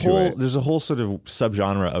got into it. There's a whole sort of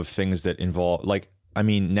subgenre of things that involve, like, I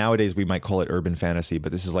mean, nowadays we might call it urban fantasy,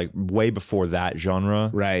 but this is like way before that genre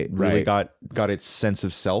really got its sense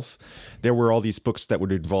of self. There were all these books that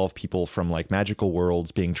would involve people from like magical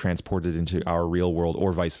worlds being transported into our real world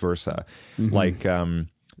or vice versa. Like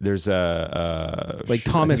there's like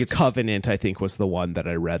Thomas Covenant, I think, was the one that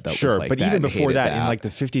I read that was like but that, even before that, in like the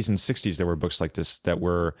 50s and 60s, there were books like this that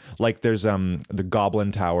were like, there's The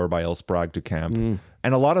Goblin Tower by L. Sprague de Camp.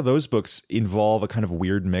 And a lot of those books involve a kind of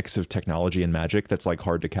weird mix of technology and magic that's like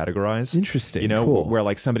hard to categorize. Interesting. Cool. Where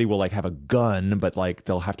like somebody will like have a gun, but like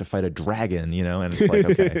they'll have to fight a dragon, and it's like,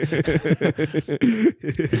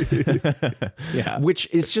 okay. Which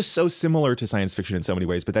is just so similar to science fiction in so many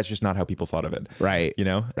ways, but that's just not how people thought of it. Right.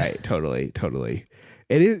 Right. Totally.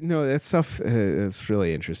 It is, that stuff is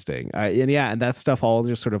really interesting. And that stuff all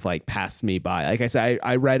just sort of like passed me by. Like I said,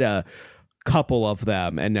 I read a couple of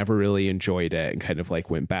them and never really enjoyed it, and kind of like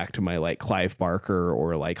went back to my like Clive Barker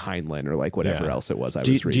or like Heinlein or like whatever else it was I was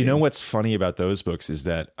reading. Do you know what's funny about those books is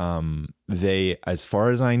that they, as far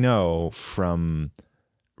as I know from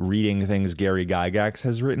reading things Gary Gygax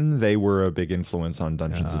has written, they were a big influence on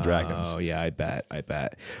Dungeons and Dragons. Oh yeah, I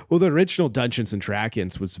bet. Well, the original Dungeons and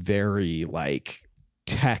Dragons was very like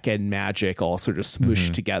tech and magic all sort of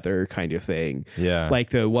smooshed together kind of thing. Yeah.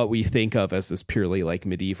 Like what we think of as this purely like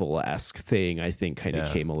medieval-esque thing, I think kind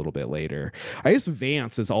of came a little bit later. I guess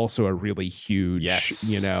Vance is also a really huge,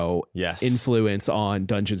 influence on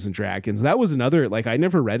Dungeons and Dragons. That was another, like I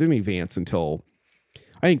never read any Vance until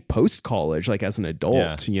I think post-college, like as an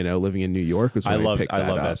adult, living in New York was when I picked that up. I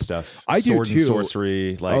love that stuff. I Sword do too. And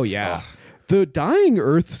sorcery. Like, oh yeah. The Dying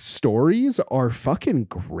Earth stories are fucking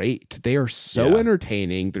great. They are so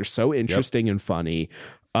entertaining. They're so interesting and funny.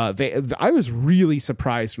 I was really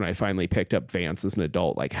surprised when I finally picked up Vance as an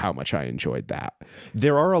adult, like how much I enjoyed that.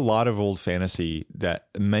 There are a lot of old fantasy that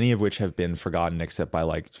many of which have been forgotten except by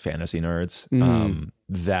like fantasy nerds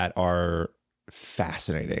that are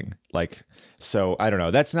fascinating. Like, so I don't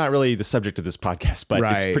know. That's not really the subject of this podcast, but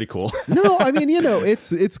it's pretty cool. No, I mean,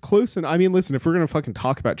 it's close. And I mean, listen, if we're going to fucking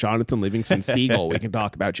talk about Jonathan Livingston Seagull, we can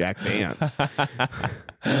talk about Jack Vance. The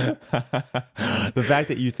fact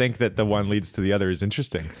that you think that the one leads to the other is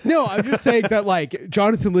interesting. No, I'm just saying that like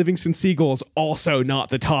Jonathan Livingston Seagull is also not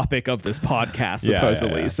the topic of this podcast,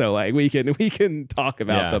 supposedly. So like we can talk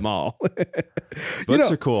about them all.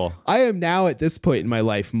 Books are cool. I am now at this point in my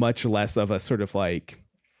life much less of a sort of like,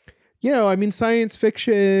 I mean, science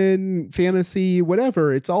fiction, fantasy,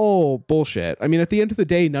 whatever, it's all bullshit. I mean, at the end of the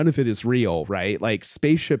day, none of it is real, right? Like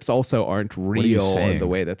spaceships also aren't real in the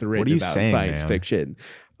way that they're written about in science fiction.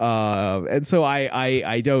 And so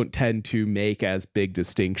I don't tend to make as big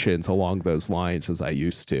distinctions along those lines as I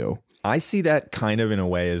used to. I see that kind of in a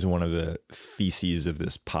way as one of the theses of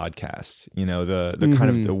this podcast. The kind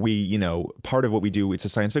of the part of what we do, it's a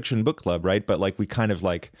science fiction book club, right? But like we kind of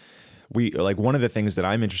like one of the things that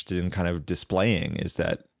I'm interested in kind of displaying is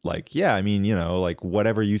that like, I mean, like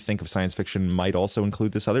whatever you think of science fiction might also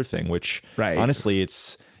include this other thing, which honestly,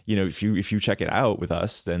 it's, if you check it out with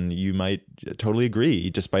us, then you might totally agree,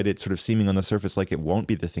 despite it sort of seeming on the surface like it won't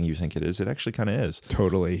be the thing you think it is. It actually kind of is.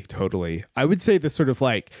 Totally. I would say the sort of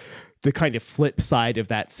like the kind of flip side of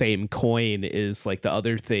that same coin is like the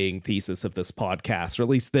other thesis of this podcast, or at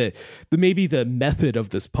least the maybe the method of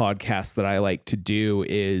this podcast that I like to do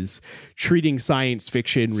is treating science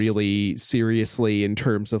fiction really seriously in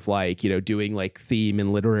terms of like, you know, doing like theme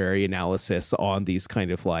and literary analysis on these kind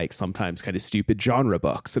of like sometimes kind of stupid genre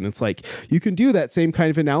books. And it's like, you can do that same kind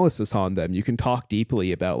of analysis on them. You can talk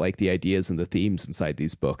deeply about like the ideas and the themes inside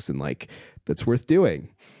these books, and like that's worth doing.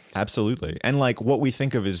 Absolutely. And like what we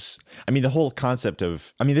think of is, I mean, the whole concept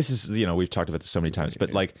of, I mean, this is, you know, we've talked about this so many times,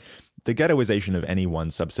 but like the ghettoization of any one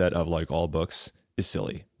subset of like all books is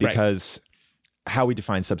silly, because how we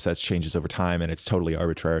define subsets changes over time, and it's totally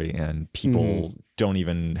arbitrary, and people don't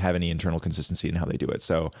even have any internal consistency in how they do it.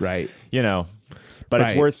 So, you know, but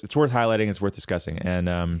it's worth highlighting. It's worth discussing.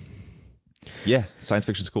 And yeah, science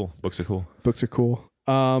fiction's cool. Books are cool. Books are cool.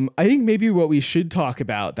 I think maybe what we should talk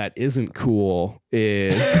about that isn't cool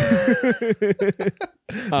is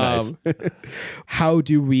how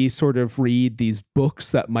do we sort of read these books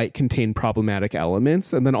that might contain problematic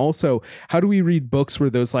elements? And then also, how do we read books where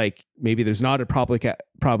those like, maybe there's not a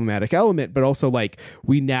problematic element, but also like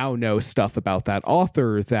we now know stuff about that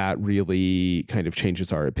author that really kind of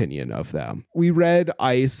changes our opinion of them. We read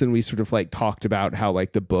Ice, and we sort of like talked about how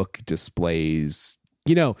like the book displays,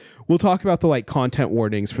 you know, we'll talk about the like content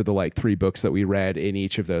warnings for the like 3 books that we read in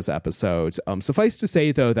each of those episodes. Suffice to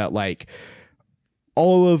say though that like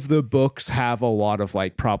all of the books have a lot of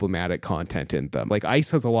like problematic content in them. Like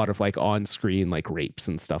Ice has a lot of like on-screen like rapes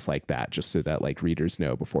and stuff like that, just so that like readers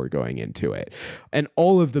know before going into it. And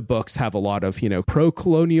all of the books have a lot of, you know,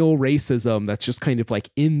 pro-colonial racism that's just kind of like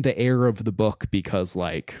in the air of the book because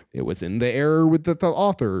like it was in the air with the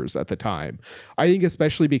authors at the time. I think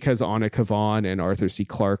especially because Annika Vaughan and Arthur C.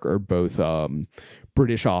 Clarke are both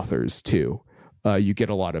British authors too. You get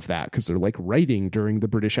a lot of that because they're like writing during the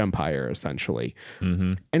British Empire, essentially.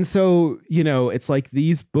 And so, you know, it's like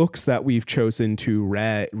these books that we've chosen to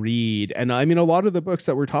read. And I mean, a lot of the books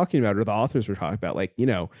that we're talking about, or the authors we're talking about, like, you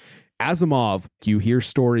know, Asimov, you hear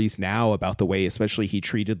stories now about the way, especially he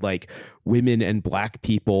treated like women and black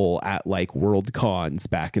people at like world cons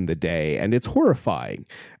back in the day. And it's horrifying.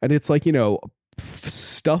 And it's like, you know,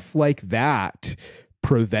 stuff like that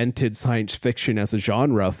prevented science fiction as a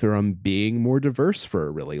genre from being more diverse for a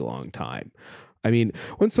really long time. I mean,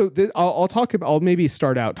 I'll maybe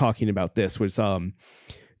start out talking about this was, you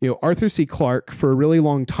know, Arthur C. Clarke for a really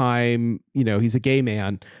long time, you know, he's a gay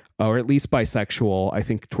man, or at least bisexual, I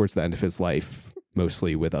think towards the end of his life,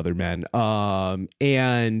 mostly with other men.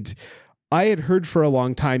 And I had heard for a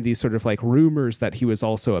long time these sort of like rumors that he was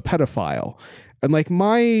also a pedophile. And like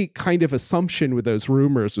my kind of assumption with those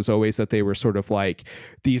rumors was always that they were sort of like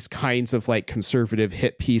these kinds of like conservative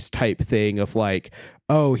hit piece type thing of like,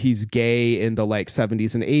 oh, he's gay in the like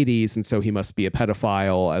 70s and 80s, and so he must be a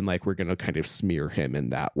pedophile, and like we're going to kind of smear him in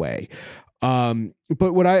that way. But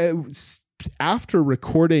after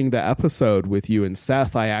recording the episode with you and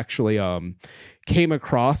Seth, I actually came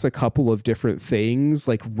across a couple of different things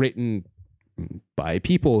like written by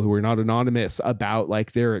people who are not anonymous about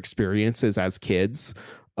like their experiences as kids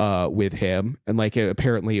with him. And like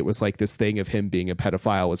apparently it was like this thing of him being a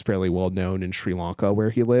pedophile was fairly well known in Sri Lanka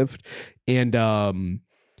where he lived. And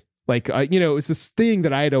you know, it was this thing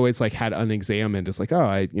that I had always like had unexamined. It's like, oh,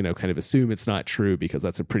 I, you know, kind of assume it's not true because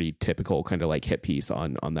that's a pretty typical kind of like hit piece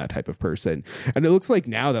on that type of person. And it looks like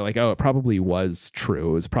now that like, oh, it probably was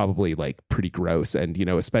true. It was probably like pretty gross. And, you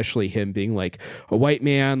know, especially him being like a white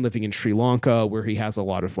man living in Sri Lanka where he has a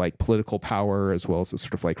lot of like political power as well as a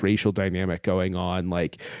sort of like racial dynamic going on.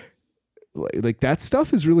 Like that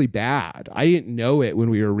stuff is really bad. I didn't know it when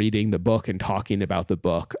we were reading the book and talking about the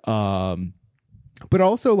book. But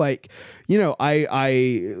also like, you know,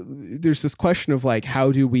 there's this question of like,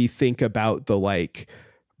 how do we think about the like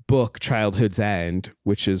book Childhood's End,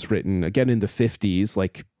 which is written again in the 50s,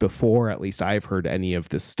 like before at least I've heard any of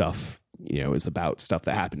this stuff, you know, is about stuff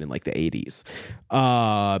that happened in like the 80s.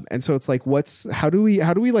 And so it's like, how do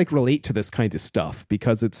we like relate to this kind of stuff?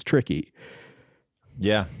 Because it's tricky.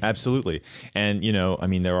 Yeah, absolutely. And, you know, I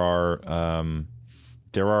mean, there are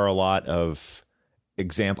a lot of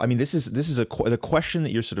example. I mean, this is the question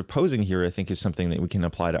that you're sort of posing here, I think, is something that we can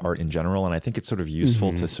apply to art in general. And I think it's sort of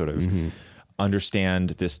useful to sort of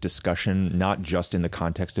understand this discussion, not just in the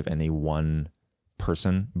context of any one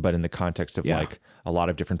person, but in the context of like a lot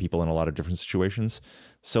of different people in a lot of different situations.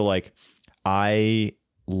 So like, I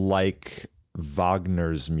like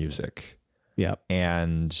Wagner's music. Yeah.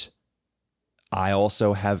 And I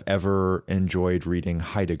also have ever enjoyed reading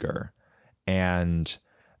Heidegger. And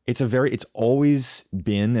it's always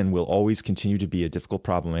been and will always continue to be a difficult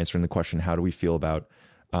problem answering the question, how do we feel about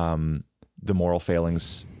the moral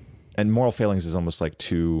failings and moral failings is almost like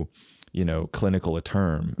too, clinical a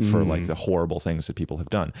term for like the horrible things that people have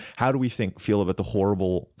done. How do we feel about the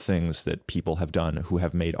horrible things that people have done who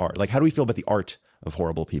have made art? Like, how do we feel about the art of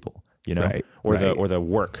horrible people, or the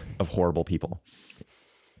work of horrible people?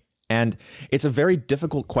 And it's a very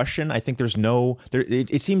difficult question. I think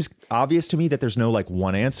it seems obvious to me that there's no like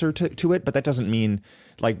one answer to it, but that doesn't mean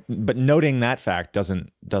but noting that fact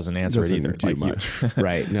doesn't answer it either. Too much.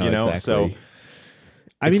 Right. No, exactly. So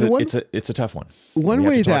it's a tough one. One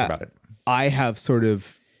way that I have sort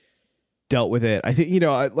of dealt with it, I think,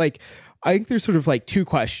 I think there's sort of like two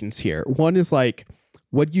questions here. One is like,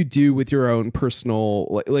 what do you do with your own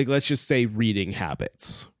personal, like let's just say reading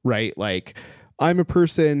habits, right? Like, I'm a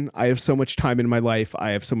person, I have so much time in my life, I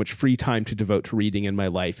have so much free time to devote to reading in my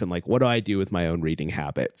life, and like, what do I do with my own reading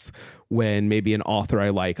habits when maybe an author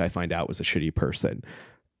I find out was a shitty person?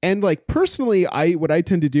 And like, personally, what I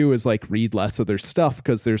tend to do is like read less of their stuff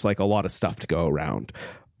because there's like a lot of stuff to go around.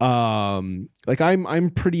 Like I'm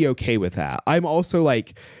pretty okay with that. I'm also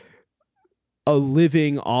like a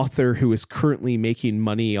living author who is currently making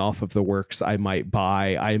money off of the works I might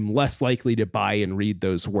buy. I'm less likely to buy and read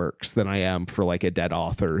those works than I am for like a dead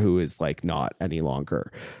author who is like not any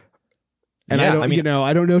longer. And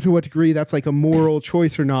I don't know to what degree that's like a moral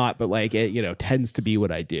choice or not, but like it, tends to be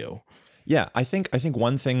what I do. Yeah. I think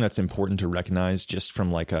one thing that's important to recognize just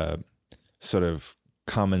from like a sort of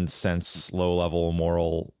common sense, low level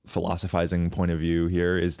moral philosophizing point of view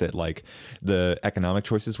here is that like the economic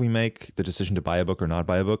choices we make, the decision to buy a book or not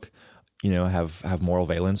buy a book, have moral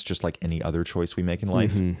valence just like any other choice we make in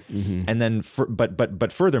life. And then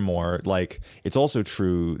but furthermore, like it's also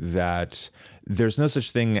true that there's no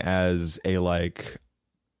such thing as a like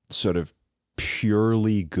sort of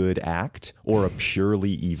purely good act or a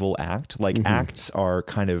purely evil act. Like acts are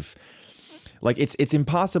kind of like it's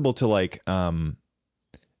impossible to like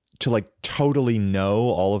totally know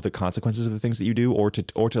all of the consequences of the things that you do, or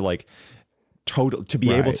to like to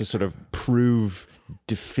be able to sort of prove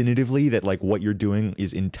definitively that like what you're doing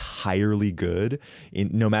is entirely good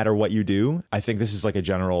no matter what you do. I think this is like a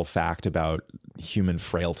general fact about human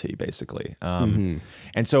frailty, basically. And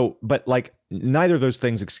so, but like neither of those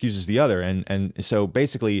things excuses the other. And so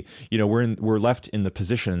basically, we're left in the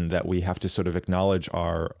position that we have to sort of acknowledge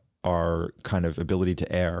our kind of ability to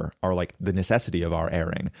err, or like the necessity of our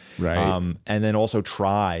erring. Right. And then also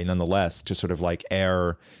try nonetheless to sort of like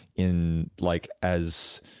err in like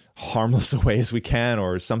as harmless a way as we can,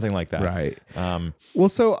 or something like that. Right. Well,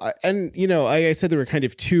 so, and I said there were kind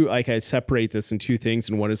of two, like I separate this in two things,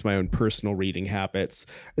 and one is my own personal reading habits.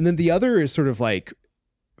 And then the other is sort of like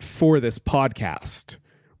for this podcast,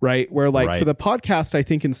 right? Where like for the podcast, I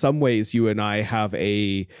think in some ways you and I have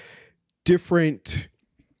a different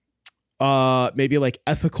maybe like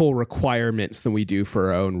ethical requirements than we do for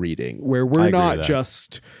our own reading, where we're not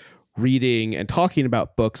just reading and talking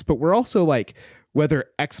about books, but we're also like, whether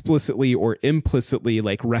explicitly or implicitly,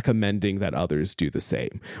 like recommending that others do the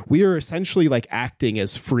same. We are essentially like acting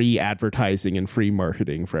as free advertising and free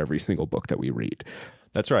marketing for every single book that we read.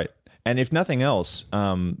 That's right. And if nothing else,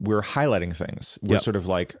 we're highlighting things. We're sort of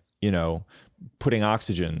like, putting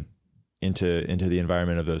oxygen into the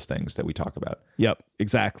environment of those things that we talk about. Yep,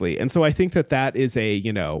 exactly. And so I think that is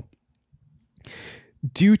a,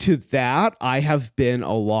 due to that, I have been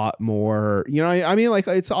a lot more, I mean, like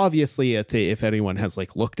it's obviously if anyone has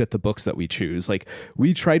like looked at the books that we choose, like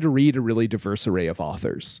we try to read a really diverse array of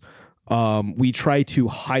authors. We try to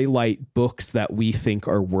highlight books that we think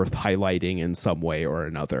are worth highlighting in some way or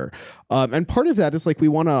another. And part of that is like we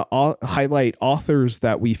want to highlight authors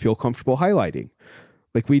that we feel comfortable highlighting.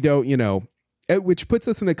 Like we don't, which puts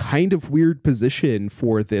us in a kind of weird position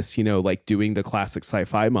for this, like doing the classic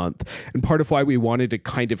sci-fi month. And part of why we wanted to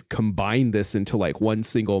kind of combine this into like one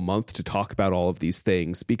single month to talk about all of these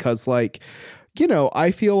things, because like,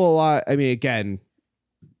 I feel a lot, I mean, again,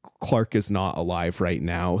 Clark is not alive right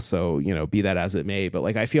now, so, be that as it may, but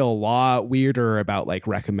like, I feel a lot weirder about like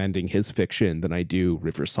recommending his fiction than I do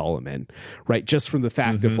River Solomon, right? Just from the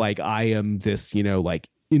fact of like, I am this, like,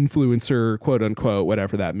 influencer, quote unquote,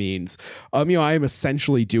 whatever that means. I am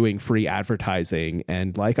essentially doing free advertising,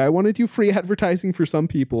 and like I want to do free advertising for some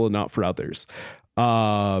people and not for others.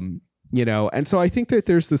 And so I think that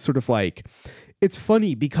there's this sort of like, it's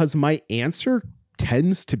funny because my answer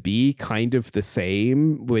tends to be kind of the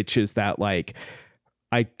same, which is that like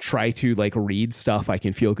I try to like read stuff I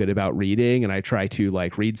can feel good about reading, and I try to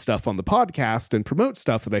like read stuff on the podcast and promote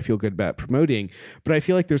stuff that I feel good about promoting. But I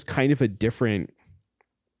feel like there's kind of a different,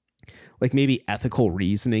 like maybe ethical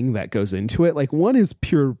reasoning that goes into it. Like one is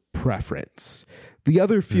pure preference, The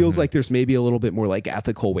other feels like there's maybe a little bit more like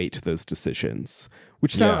ethical weight to those decisions,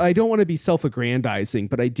 which I don't want to be self-aggrandizing,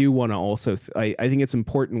 but I do want to also, I think it's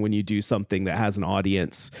important when you do something that has an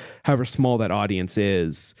audience, however small that audience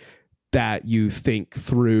is, that you think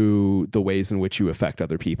through the ways in which you affect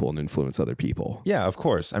other people and influence other people. Yeah, of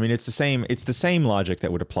course. I mean, it's the same logic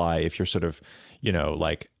that would apply if you're sort of,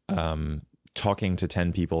 like, talking to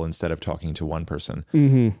 10 people instead of talking to one person.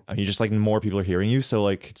 You just like more people are hearing you. So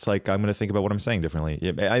like, it's like, I'm going to think about what I'm saying differently.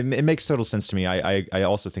 It makes total sense to me. I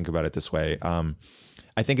also think about it this way.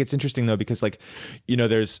 I think it's interesting though, because like,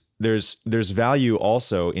 there's value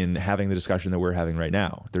also in having the discussion that we're having right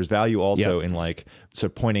now. There's value also in like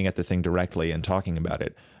sort of pointing at the thing directly and talking about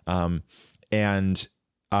it. And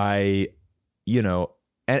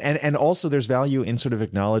also there's value in sort of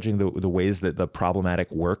acknowledging the ways that the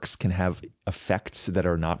problematic works can have effects that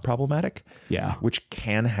are not problematic. Yeah. Which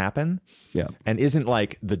can happen. Yeah. And isn't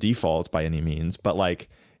like the default by any means, but like,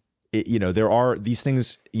 there are these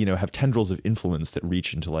things, have tendrils of influence that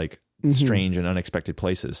reach into like strange and unexpected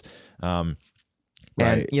places. And,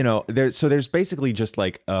 there's basically just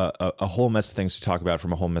like a whole mess of things to talk about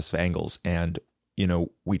from a whole mess of angles. And,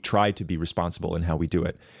 we try to be responsible in how we do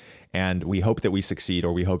it. And we hope that we succeed,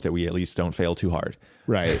 or we hope that we at least don't fail too hard.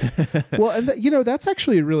 Right. Well, and that's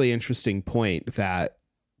actually a really interesting point that,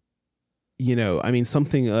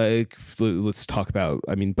 something like, let's talk about,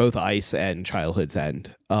 both Ice and Childhood's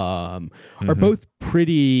End are both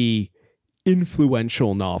pretty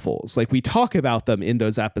influential novels. Like we talk about them in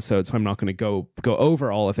those episodes, so I'm not going to go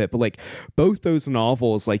over all of it, but like both those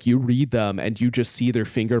novels, like you read them and you just see their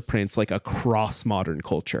fingerprints like across modern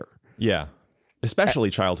culture. Yeah. Especially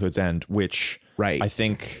Childhood's End, which I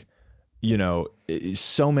think,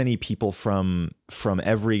 so many people from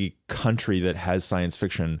every country that has science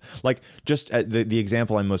fiction, like just the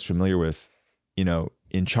example I'm most familiar with,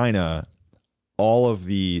 in China, all of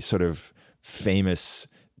the sort of famous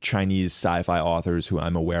Chinese sci-fi authors who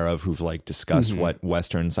I'm aware of who've like discussed what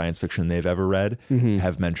Western science fiction they've ever read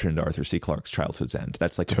have mentioned Arthur C. Clarke's Childhood's End.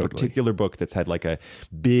 That's like a particular book that's had like a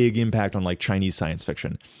big impact on like Chinese science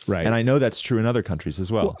fiction. Right. And I know that's true in other countries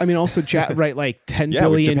as well. Also, like 10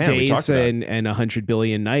 billion Japan, days and 100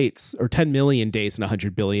 billion nights, or 10 million days and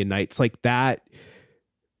 100 billion nights, like that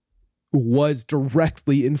was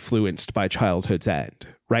directly influenced by Childhood's End.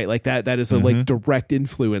 Right. Like that is a like direct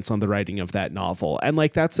influence on the writing of that novel. And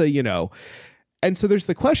like, that's and so there's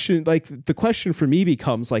the question for me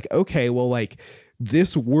becomes like, okay, well, like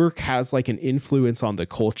this work has like an influence on the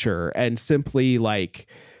culture, and simply like,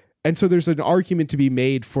 and so there's an argument to be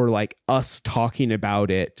made for like us talking about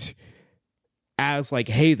it as like,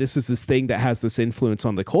 hey, this is this thing that has this influence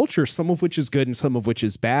on the culture, some of which is good and some of which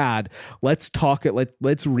is bad. Let's talk it.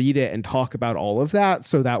 Let's read it and talk about all of that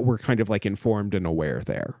so that we're kind of like informed and aware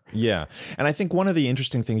there. Yeah. And I think one of the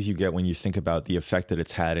interesting things you get when you think about the effect that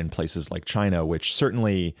it's had in places like China, which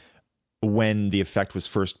certainly when the effect was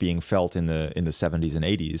first being felt in the 70s and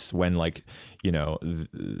 80s, when like,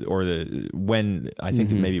 when I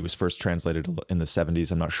think maybe it was first translated in the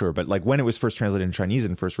 70s, I'm not sure, but like when it was first translated in Chinese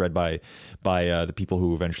and first read by the people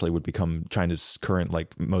who eventually would become China's current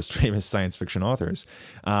like most famous science fiction authors,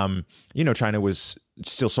 China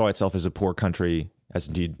still saw itself as a poor country, as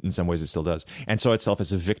indeed in some ways it still does, and saw itself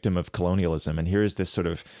as a victim of colonialism. And here is this sort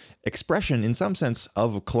of expression in some sense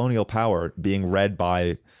of colonial power being read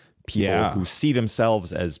by people who see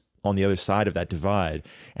themselves as on the other side of that divide.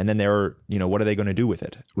 And then they're, what are they going to do with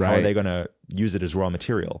it? Right. How are they going to use it as raw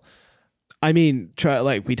material?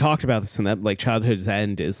 Like we talked about this in that, like Childhood's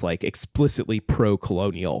End is like explicitly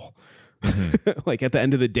pro-colonial. Like at the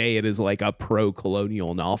end of the day, it is like a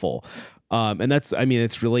pro-colonial novel. And that's,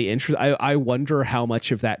 it's really interesting. I wonder how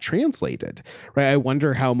much of that translated, right? I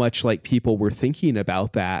wonder how much like people were thinking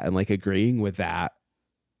about that and like agreeing with that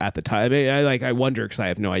at the time. I wonder, because I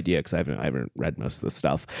have no idea, because I haven't read most of the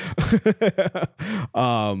stuff.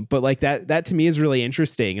 But like that to me is really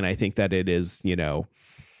interesting, and I think that it is,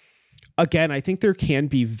 again, I think there can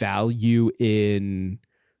be value in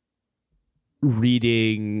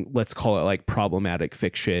reading, let's call it like problematic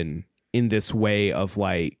fiction in this way of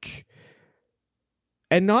like,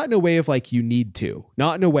 and not in a way of like you need to,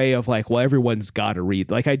 not in a way of like, well, everyone's got to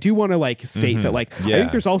read. Like I do want to like state that like I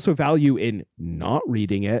think there's also value in not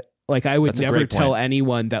reading it. Like I would never tell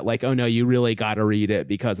anyone that like, oh no, you really got to read it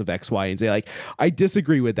because of X, Y, and Z. Like I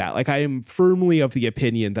disagree with that. Like I am firmly of the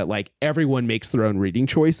opinion that like everyone makes their own reading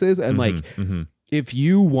choices, and if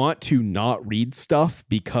you want to not read stuff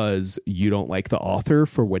because you don't like the author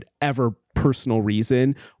for whatever personal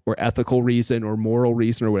reason or ethical reason or moral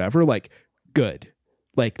reason or whatever, like good.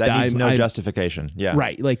 Like that needs no justification. Yeah.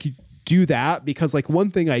 Right. Like do that, because like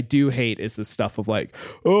one thing I do hate is this stuff of like,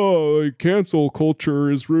 oh, like, cancel culture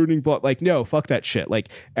is ruining like, no, fuck that shit. Like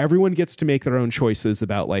everyone gets to make their own choices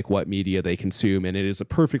about like what media they consume, and it is a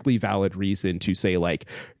perfectly valid reason to say like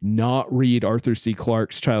not read Arthur C.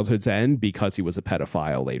 Clarke's Childhood's End because he was a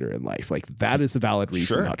pedophile later in life. Like that is a valid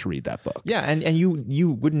reason not to read that book. Yeah, and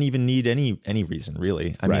you wouldn't even need any reason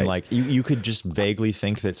really. I mean, like you could just vaguely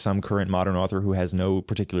think that some current modern author who has no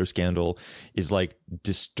particular scandal is like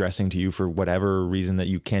distressing to you for whatever reason that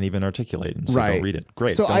you can't even articulate, and so don't read it.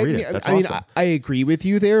 Great, so don't read it. That's awesome. I agree with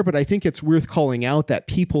you there, but I think it's worth calling out that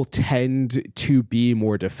people tend to be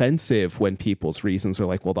more defensive when people's reasons are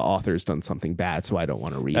like, well, the author's done something bad, so I don't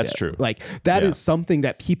want to read it. That's true. Like that is something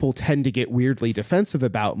that people tend to get weirdly defensive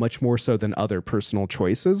about, much more so than other personal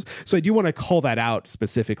choices. So I do want to call that out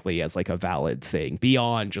specifically as like a valid thing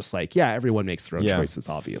beyond just like, yeah, everyone makes their own choices,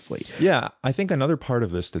 obviously. Yeah, I think another part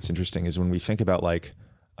of this that's interesting is when we think about like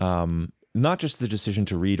not just the decision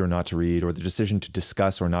to read or not to read, or the decision to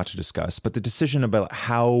discuss or not to discuss, but the decision about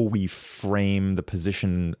how we frame the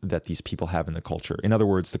position that these people have in the culture. In other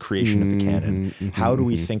words, the creation of the canon. How do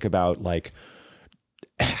we think about like,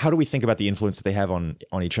 how do we think about the influence that they have on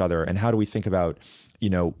each other, and how do we think about, you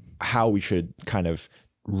know, how we should kind of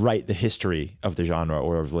write the history of the genre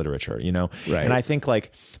or of literature, you know? Right. And I think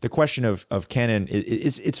like the question of canon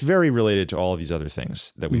it's very related to all of these other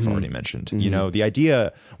things that we've already mentioned. You know, the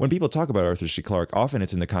idea when people talk about Arthur C. Clarke, often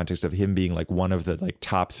it's in the context of him being like one of the like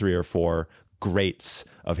top 3 or 4 greats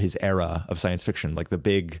of his era of science fiction, like the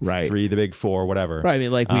big 3, the big 4, whatever. Right. I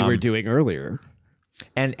mean, like we were doing earlier.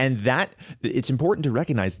 And that it's important to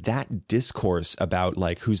recognize that discourse about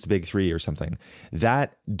like who's the big 3 or something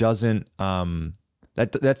that doesn't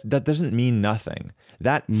that doesn't mean nothing.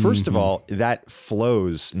 That first of all, that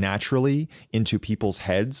flows naturally into people's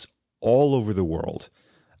heads all over the world.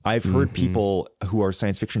 I've heard people who are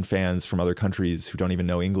science fiction fans from other countries who don't even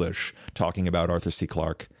know English talking about Arthur C.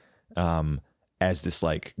 Clarke as this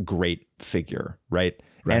like great figure, right?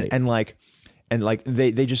 And like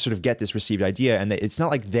they just sort of get this received idea, and it's not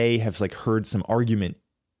like they have like heard some argument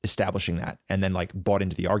establishing that and then like bought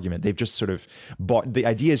into the argument. They've just sort of bought the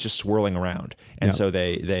idea is just swirling around, and so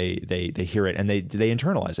they hear it and they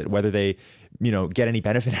internalize it, whether they, you know, get any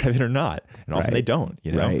benefit out of it or not, and often they don't,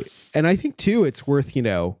 you know. And I think too it's worth, you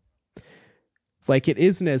know, like it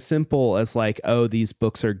isn't as simple as like, oh, these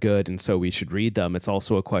books are good and so we should read them. It's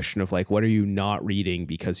also a question of like, what are you not reading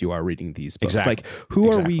because you are reading these books? Exactly. Like,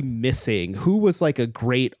 who are we missing? Who was like a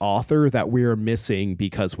great author that we're missing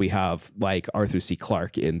because we have like Arthur C.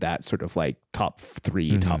 Clarke in that sort of like top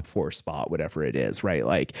 3, top 4 spot, whatever it is, right?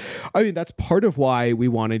 Like, I mean, that's part of why we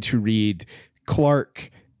wanted to read Clarke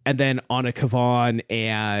and then Anna Kavan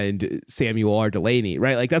and Samuel R. Delany,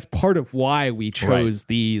 right? Like that's part of why we chose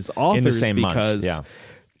these authors in the same because month.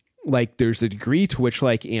 like there's a degree to which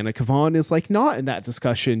like Anna Kavan is like not in that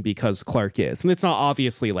discussion because Clarke is. And it's not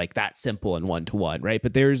obviously like that simple and one-to-one, right?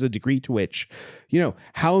 But there's a degree to which, you know,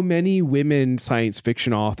 how many women science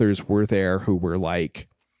fiction authors were there who were like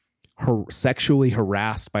sexually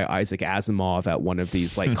harassed by Isaac Asimov at one of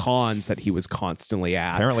these like cons that he was constantly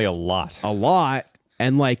at? Apparently a lot.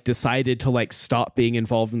 And like decided to like stop being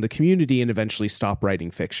involved in the community and eventually stop writing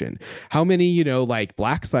fiction. How many, you know, like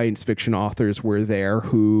black science fiction authors were there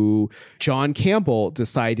who John Campbell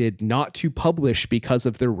decided not to publish because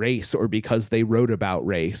of their race or because they wrote about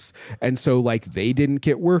race. And so like they didn't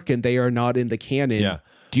get work and they are not in the canon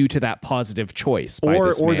due to that positive choice by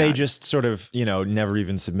this man. They just sort of, you know, never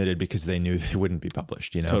even submitted because they knew they wouldn't be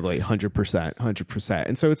published, you know? Totally, 100%.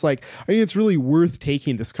 And so it's like, I think it's really worth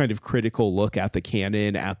taking this kind of critical look at the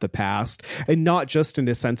canon, at the past, and not just in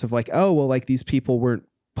a sense of like, oh, well, like these people weren't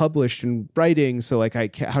published in writing, so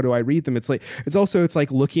like how do I read them? It's like it's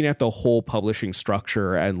like looking at the whole publishing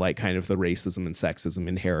structure and like kind of the racism and sexism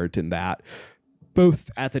inherent in that, both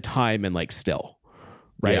at the time and like still.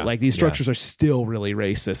 Right. Yeah, like these structures are still really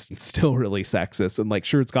racist and still really sexist. And like,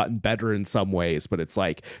 sure, it's gotten better in some ways, but it's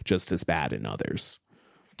like just as bad in others.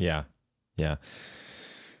 Yeah. Yeah.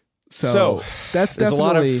 So that's there's definitely a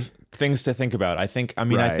lot of things to think about. I think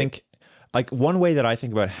like one way that I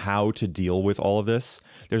think about how to deal with all of this,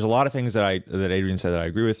 there's a lot of things that Adrian said that I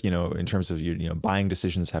agree with, you know, in terms of, you know, buying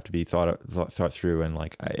decisions have to be thought through. And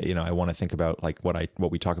like, I want to think about like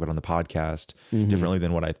what we talk about on the podcast differently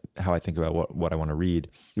than how I think about what I want to read.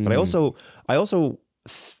 But I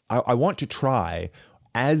want to try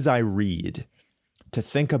as I read to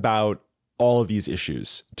think about all of these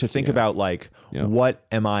issues, to think about like, what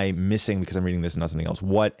am I missing because I'm reading this and not something else?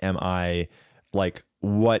 What am I like,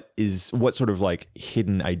 what sort of like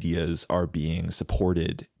hidden ideas are being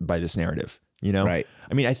supported by this narrative, you know? Right.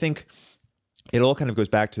 I mean, I think it all kind of goes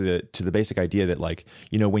back to the basic idea that, like,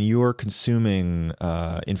 you know, when you're consuming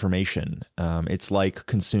information, it's like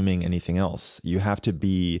consuming anything else. You have to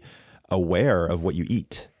be aware of what you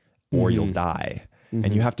eat, or you'll die.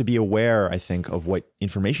 And you have to be aware, I think, of what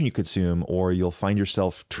information you consume, or you'll find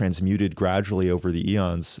yourself transmuted gradually over the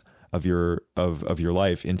eons of your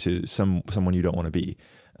life into someone you don't want to be.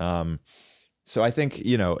 So I think,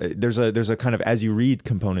 you know, there's a kind of as you read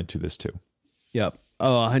component to this too. Yep.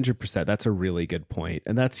 Oh, 100%. That's a really good point.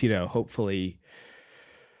 And that's, you know, hopefully,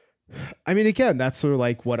 I mean, again, that's sort of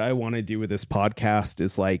like what I want to do with this podcast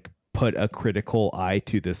is like put a critical eye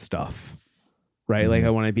to this stuff. Right. Like I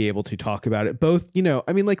want to be able to talk about it both, you know,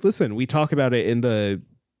 I mean, like, listen, we talk about it in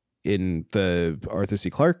the Arthur C.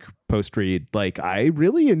 Clarke post read. Like, I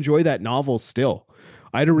really enjoy that novel still.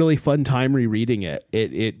 I had a really fun time rereading it.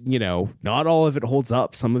 It, you know, not all of it holds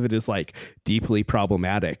up. Some of it is like deeply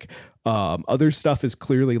problematic. Other stuff is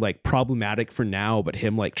clearly like problematic for now, but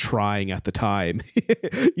him like trying at the time,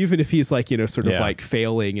 even if he's like, you know, sort of like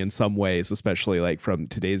failing in some ways, especially like from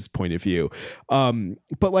today's point of view.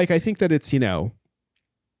 But like, I think that it's, you know,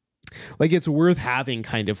 like it's worth having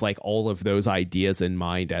kind of like all of those ideas in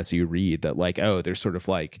mind as you read that, like, oh, there's sort of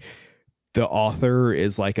like the author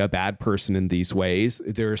is like a bad person in these ways.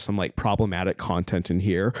 There's some like problematic content in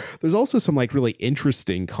here. There's also some like really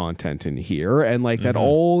interesting content in here. And like that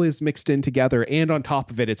all is mixed in together. And on top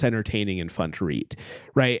of it, it's entertaining and fun to read.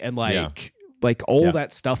 Right. And like all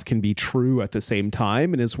that stuff can be true at the same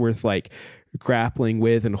time and is worth like grappling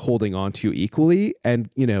with and holding on to equally. And,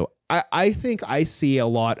 you know, I think I see a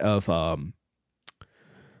lot of,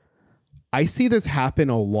 I see this happen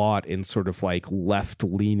a lot in sort of like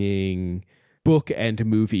left-leaning book and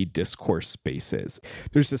movie discourse spaces.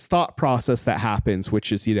 There's this thought process that happens,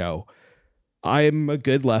 which is, you know, I'm a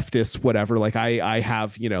good leftist, whatever. Like I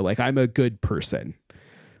have, you know, like I'm a good person.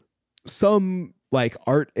 Some like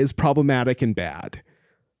art is problematic and bad.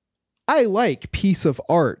 I like piece of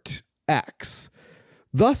art X.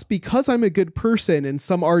 Thus, because I'm a good person and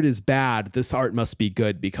some art is bad, this art must be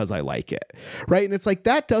good because I like it. Right. And it's like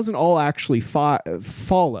that doesn't all actually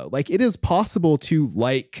follow. Like it is possible to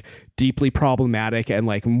like deeply problematic and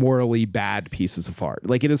like morally bad pieces of art.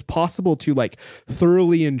 Like it is possible to like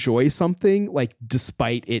thoroughly enjoy something like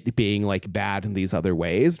despite it being like bad in these other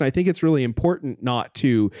ways. And I think it's really important not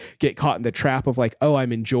to get caught in the trap of like, oh,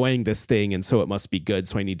 I'm enjoying this thing and so it must be good,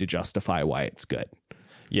 so I need to justify why it's good.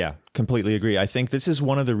 Yeah, completely agree. I think this is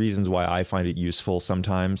one of the reasons why I find it useful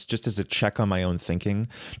sometimes, just as a check on my own thinking,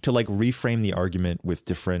 to like reframe the argument with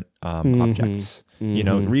different objects. You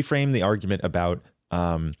know, reframe the argument about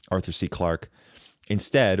Arthur C. Clarke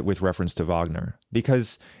instead with reference to Wagner,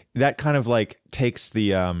 because that kind of like takes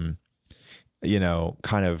the, you know,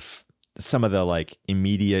 kind of some of the like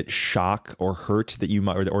immediate shock or hurt that you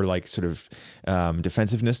might, or like sort of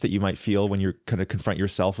defensiveness that you might feel when you're kind of confront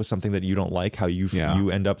yourself with something that you don't like, how you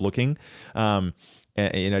end up looking. And,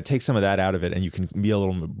 you know, take some of that out of it, and you can be a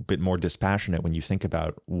little bit more dispassionate when you think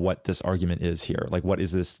about what this argument is here. Like, what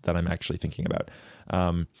is this that I'm actually thinking about?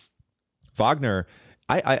 Wagner,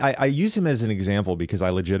 I use him as an example because I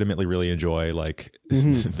legitimately really enjoy like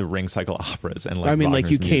the Ring Cycle operas and like I mean, Wagner's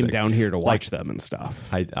like you music. came down here to watch them and stuff.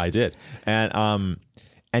 I did, and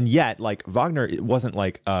yet like Wagner wasn't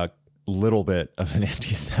like a little bit of an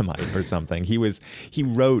anti-Semite or something. He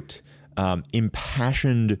wrote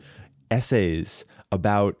impassioned essays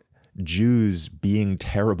about Jews being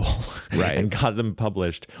terrible, right, and got them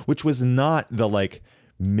published, which was not the like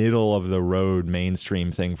middle of the road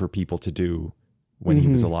mainstream thing for people to do when he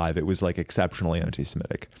was alive. It was like exceptionally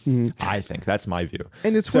anti-Semitic. I think that's my view.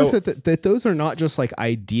 And it's worth it that those are not just like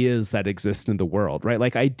ideas that exist in the world, right?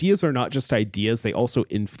 Like ideas are not just ideas. They also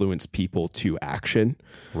influence people to action.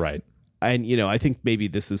 Right. And, you know, I think maybe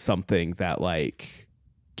this is something that like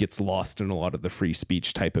gets lost in a lot of the free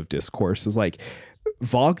speech type of discourse is like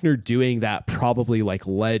Wagner doing that probably like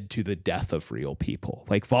led to the death of real people.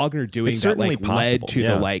 Like Wagner doing that like led to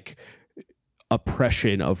the like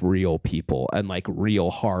oppression of real people and like real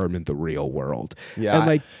harm in the real world. Yeah. And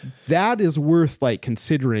like that is worth like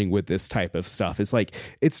considering with this type of stuff. Is like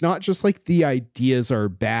it's not just like the ideas are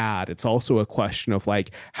bad. It's also a question of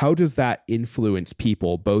like how does that influence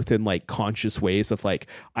people both in like conscious ways of like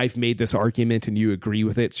I've made this argument and you agree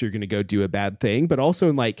with it, so you're going to go do a bad thing, but also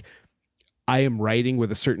in like I am writing with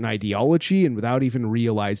a certain ideology and without even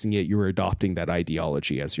realizing it, you're adopting that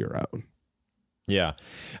ideology as your own. Yeah.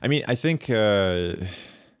 I mean, I think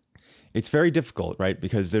it's very difficult, right?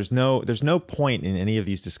 Because there's no point in any of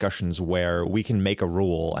these discussions where we can make a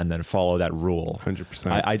rule and then follow that rule.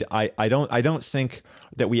 100%. I don't think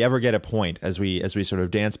that we ever get a point as we sort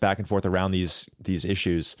of dance back and forth around these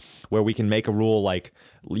issues where we can make a rule like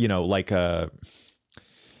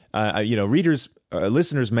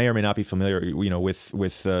listeners may or may not be familiar,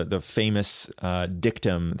 with the famous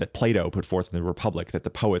dictum that Plato put forth in the Republic that the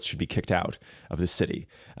poets should be kicked out of the city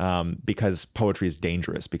because poetry is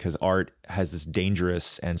dangerous, because art has this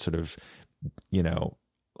dangerous and sort of,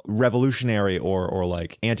 revolutionary or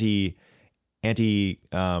like anti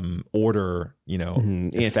order,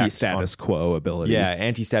 anti-status quo ability. Yeah,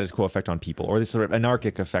 anti-status quo effect on people, or this sort of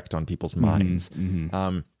anarchic effect on people's minds.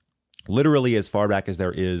 Literally, as far back as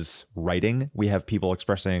there is writing, we have people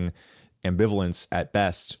expressing ambivalence at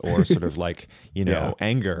best, or sort of like,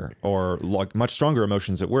 anger, or like much stronger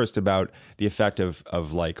emotions at worst about the effect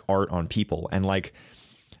of like art on people. And like,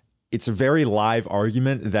 it's a very live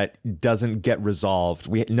argument that doesn't get resolved.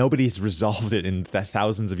 Nobody's resolved it in the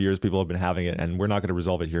thousands of years people have been having it, and we're not going to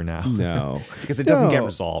resolve it here now. No, because it doesn't get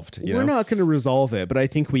resolved. We're not going to resolve it, but I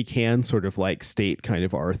think we can sort of like state kind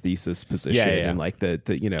of our thesis position and like the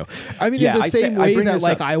I mean, in the same way that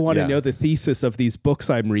like I want to know the thesis of these books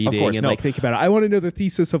I'm reading, like think about it. I want to know the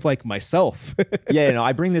thesis of like myself.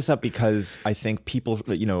 I bring this up because I think people,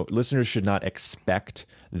 listeners should not expect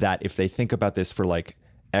that if they think about this for like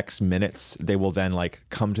X minutes, they will then like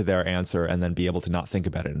come to their answer and then be able to not think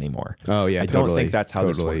about it anymore. Oh yeah, I don't think that's how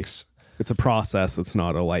this works. It's a process. It's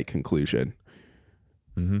not a light conclusion.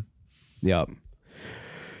 Yep.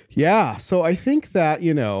 Yeah. So I think that,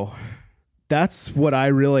 that's what I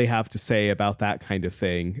really have to say about that kind of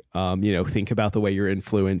thing. Think about the way you're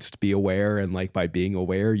influenced, be aware. And like by being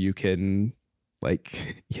aware, you can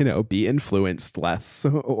like, be influenced less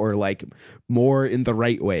or like more in the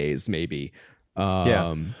right ways, maybe.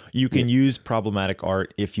 You can use problematic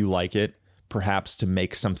art if you like it, perhaps to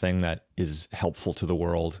make something that is helpful to the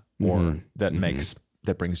world or that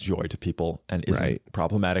that brings joy to people and isn't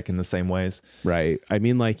problematic in the same ways. Right. I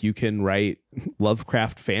mean, like you can write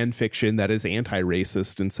Lovecraft fan fiction that is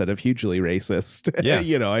anti-racist instead of hugely racist.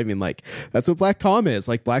 Yeah. I mean, like that's what Black Tom is.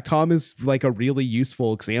 Like Black Tom is like a really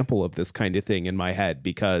useful example of this kind of thing in my head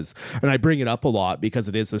because, and I bring it up a lot because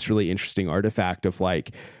it is this really interesting artifact of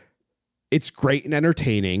like, it's great and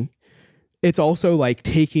entertaining. It's also like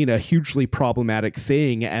taking a hugely problematic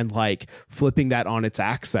thing and like flipping that on its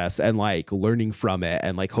axis and like learning from it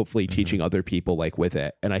and like hopefully teaching other people like with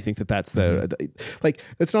it. And I think that that's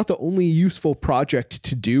that's not the only useful project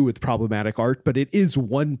to do with problematic art, but it is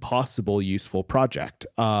one possible useful project.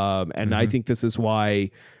 And I think this is why,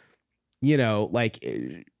 I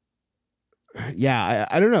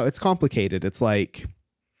don't know. It's complicated. It's like,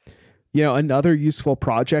 another useful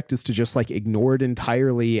project is to just like ignore it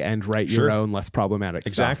entirely and write your own less problematic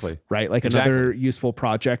stuff, right? Like another useful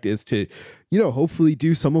project is to, hopefully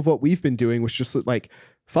do some of what we've been doing, which just like,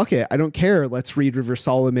 fuck it, I don't care. Let's read River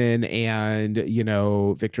Solomon and,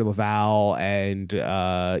 Victor LaValle and,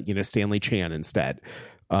 Stanley Chan instead.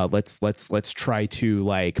 Let's try to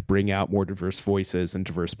like bring out more diverse voices and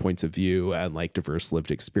diverse points of view and like diverse lived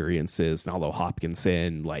experiences. Nalo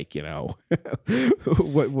Hopkinson, like,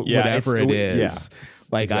 whatever it is. Yeah.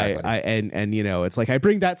 Like exactly. It's like I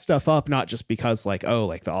bring that stuff up not just because like, oh,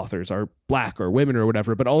 like the authors are black or women or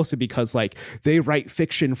whatever, but also because like they write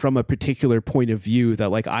fiction from a particular point of view that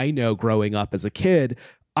like I know growing up as a kid,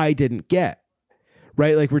 I didn't get.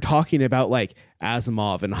 Right. Like we're talking about like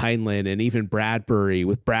Asimov and Heinlein and even Bradbury,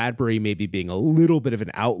 with Bradbury maybe being a little bit of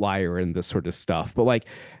an outlier in this sort of stuff. But like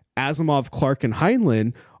Asimov, Clarke, and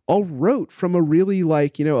Heinlein all wrote from a really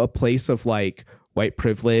like, a place of like white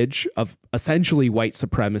privilege, of essentially white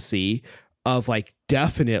supremacy, of like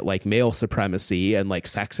definite like male supremacy and like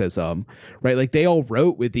sexism. Right. Like they all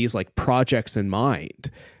wrote with these like projects in mind.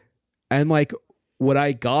 And like, what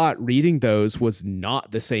I got reading those was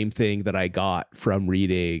not the same thing that I got from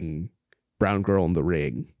reading Brown Girl in the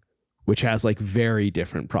Ring, which has like very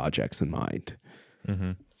different projects in mind.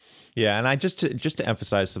 Mm-hmm. Yeah. And I just to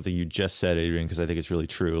emphasize something you just said, Adrian, because I think it's really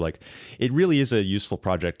true. Like it really is a useful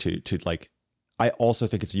project to like, I also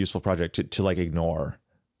think it's a useful project to like ignore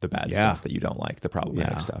the bad stuff that you don't like, the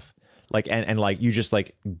problematic stuff. Like, and like, you just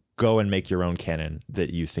like go and make your own canon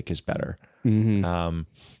that you think is better.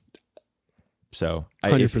 So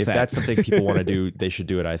if that's something people want to do, they should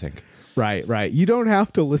do it, I think. Right. You don't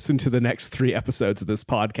have to listen to the next 3 episodes of this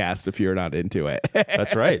podcast if you're not into it.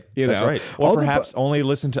 That's right. That's right. Or perhaps only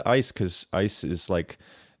listen to Ice, because Ice is like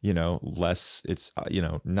less, it's,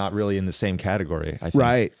 not really in the same category, I think.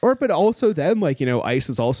 Right. But also then, like, ICE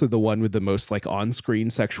is also the one with the most like on-screen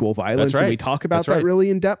sexual violence. That's right. And we talk about That's that right. really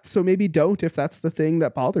in depth. So maybe don't, if that's the thing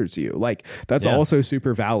that bothers you. Like, that's also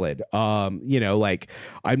super valid. Like,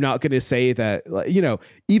 I'm not going to say that,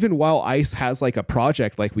 even while ICE has like a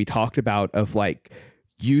project, like we talked about, of like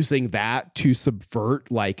using that to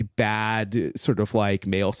subvert like bad sort of like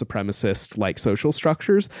male supremacist like social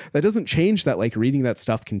structures, that doesn't change that like reading that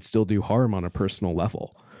stuff can still do harm on a personal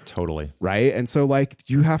level. Totally. Right. And so like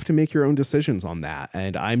you have to make your own decisions on that.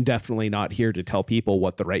 And I'm definitely not here to tell people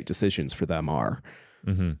what the right decisions for them are.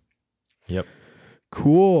 Mm-hmm. Yep.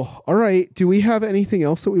 Cool. All right. Do we have anything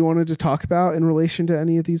else that we wanted to talk about in relation to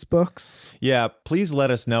any of these books? Yeah. Please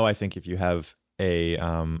let us know, I think, if you have a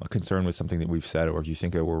concern with something that we've said, or if you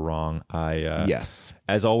think that we're wrong. Yes.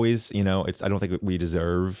 As always, I don't think we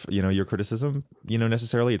deserve, your criticism,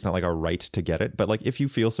 necessarily. It's not like our right to get it, but like, if you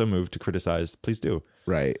feel so moved to criticize, please do.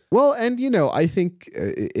 Right. Well, and I think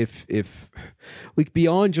if like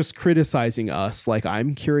beyond just criticizing us, like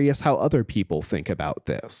I'm curious how other people think about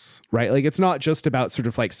this, right? Like it's not just about sort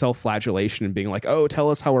of like self-flagellation and being like, oh, tell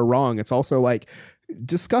us how we're wrong. It's also like,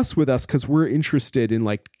 discuss with us, because we're interested in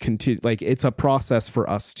like like it's a process for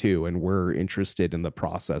us too, and we're interested in the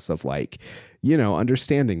process of like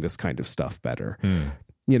understanding this kind of stuff better.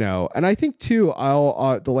 And I think too,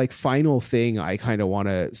 I'll the like final thing I kind of want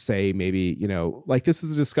to say, maybe like this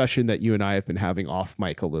is a discussion that you and I have been having off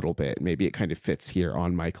mic a little bit, maybe it kind of fits here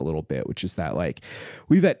on mic a little bit, which is that like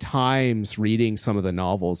we've at times reading some of the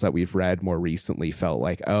novels that we've read more recently felt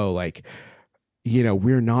like, oh, like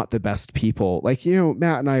we're not the best people. Like,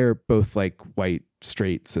 Matt and I are both like white,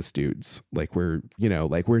 straight, cis dudes. Like we're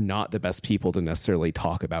not the best people to necessarily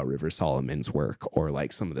talk about River Solomon's work or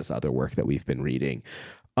like some of this other work that we've been reading.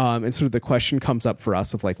 And sort of the question comes up for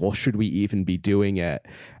us of like, well, should we even be doing it?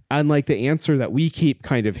 And like the answer that we keep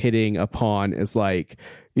kind of hitting upon is like,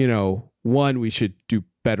 one, we should do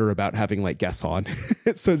better about having like guests on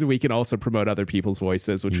so that we can also promote other people's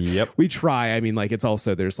voices, which we try. I mean, like it's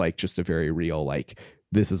also, there's like just a very real, like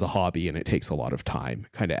this is a hobby and it takes a lot of time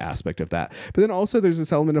kind of aspect of that. But then also there's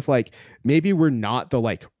this element of like, maybe we're not the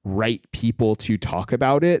like right people to talk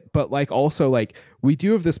about it, but like also like we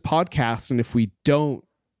do have this podcast, and if we don't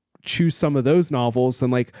choose some of those novels,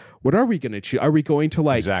 then like what are we going to choose? Are we going to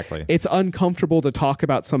like, exactly, it's uncomfortable to talk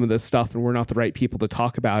about some of this stuff and we're not the right people to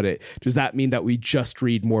talk about it? Does that mean that we just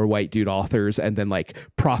read more white dude authors and then like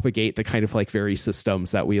propagate the kind of like very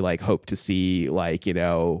systems that we like hope to see like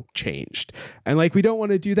changed? And like we don't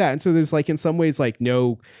want to do that. And so there's like in some ways like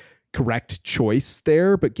no correct choice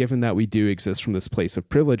there, but given that we do exist from this place of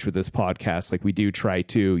privilege with this podcast, like we do try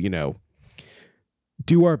to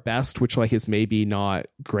do our best, which like is maybe not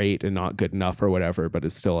great and not good enough or whatever, but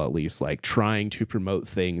is still at least like trying to promote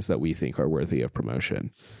things that we think are worthy of promotion.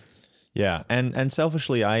 Yeah. And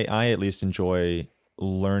selfishly, I at least enjoy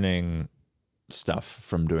learning stuff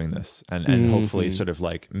from doing this, and hopefully sort of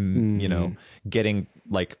like, getting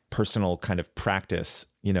like personal kind of practice,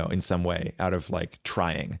 in some way out of like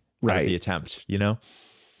trying, out of the attempt,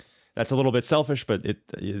 That's a little bit selfish, but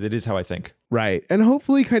it is how I think. Right. And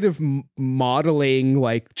hopefully kind of modeling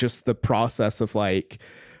like just the process of like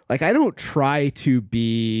I don't try to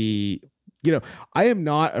be, I am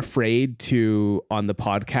not afraid to on the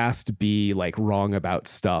podcast be like wrong about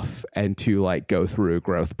stuff and to like go through a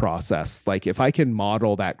growth process. Like if I can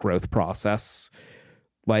model that growth process,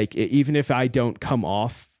 like even if I don't come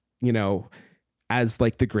off, as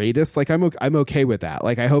like the greatest, like I'm okay with that.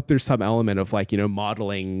 Like I hope there's some element of like,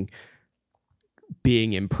 modeling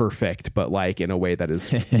being imperfect, but like in a way that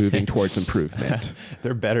is moving towards improvement.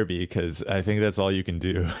 There better be, because I think that's all you can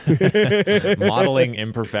do. Modeling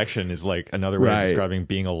imperfection is like another way of describing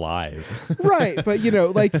being alive. Right. But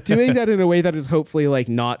like doing that in a way that is hopefully like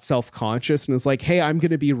not self-conscious and is like, hey, I'm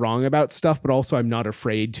going to be wrong about stuff, but also I'm not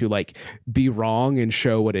afraid to like be wrong and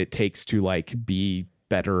show what it takes to like be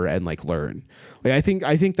better and like learn. Like I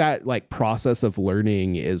think that like process of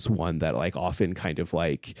learning is one that like often kind of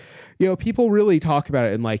like, people really talk about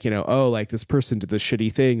it and like, oh, like this person did this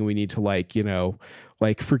shitty thing and we need to like,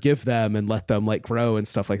 like forgive them and let them like grow and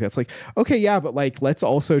stuff like that. It's like, okay, yeah, but like let's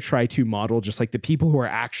also try to model just like the people who are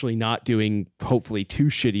actually not doing hopefully too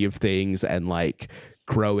shitty of things and like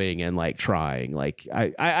growing and like trying. Like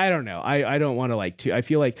I don't know, I don't want to like I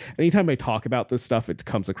feel like anytime I talk about this stuff it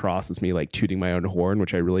comes across as me like tooting my own horn,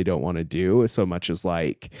 which I really don't want to do so much as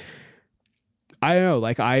like I don't know,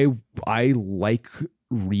 like I like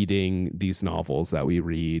reading these novels that we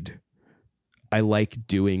read. I like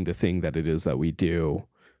doing the thing that it is that we do,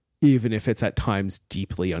 even if it's at times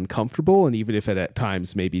deeply uncomfortable, and even if it at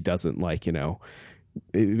times maybe doesn't like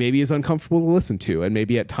it maybe is uncomfortable to listen to, and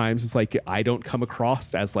maybe at times it's like I don't come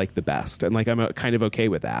across as like the best, and like I'm kind of okay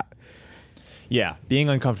with that. Yeah, being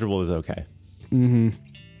uncomfortable is okay.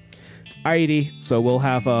 Alrighty, so we'll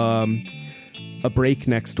have a break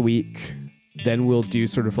next week. Then we'll do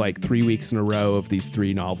sort of like 3 weeks in a row of these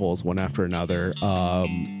 3 novels, one after another.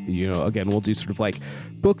 Again, we'll do sort of like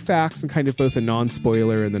book facts and kind of both a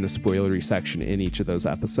non-spoiler and then a spoilery section in each of those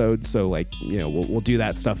episodes. So like, we'll do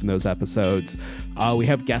that stuff in those episodes. We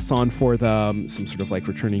have guests on for them, some sort of like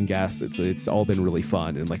returning guests. It's all been really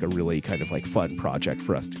fun and like a really kind of like fun project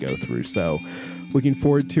for us to go through. So looking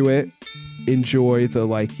forward to it. Enjoy the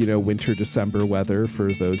winter December weather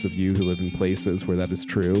for those of you who live in places where that is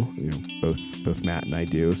true. Both Matt and I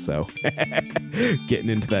do, so getting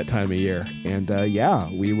into that time of year. And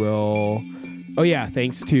we will. Oh yeah,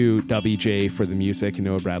 thanks to WJ for the music and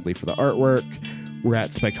Noah Bradley for the artwork. We're at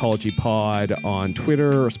Spectology Pod on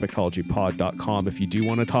Twitter or spectologypod.com if you do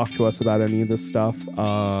want to talk to us about any of this stuff.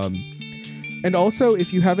 And also,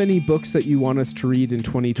 if you have any books that you want us to read in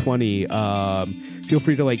 2020, feel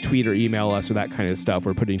free to like tweet or email us or that kind of stuff.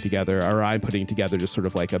 I'm putting together just sort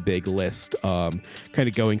of like a big list, kind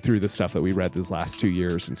of going through the stuff that we read these last 2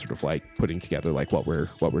 years and sort of like putting together like what we're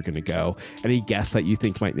going to go. Any guests that you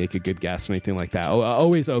think might make a good guest, anything like that.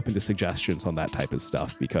 Always open to suggestions on that type of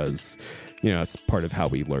stuff because, it's part of how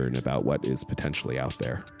we learn about what is potentially out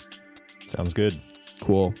there. Sounds good.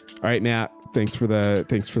 Cool. All right, Matt. Thanks for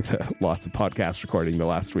the lots of podcast recording the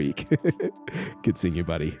last week. Good seeing you,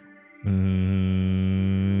 buddy.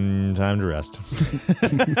 Time to rest.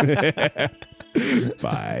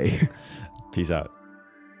 Bye. Peace out.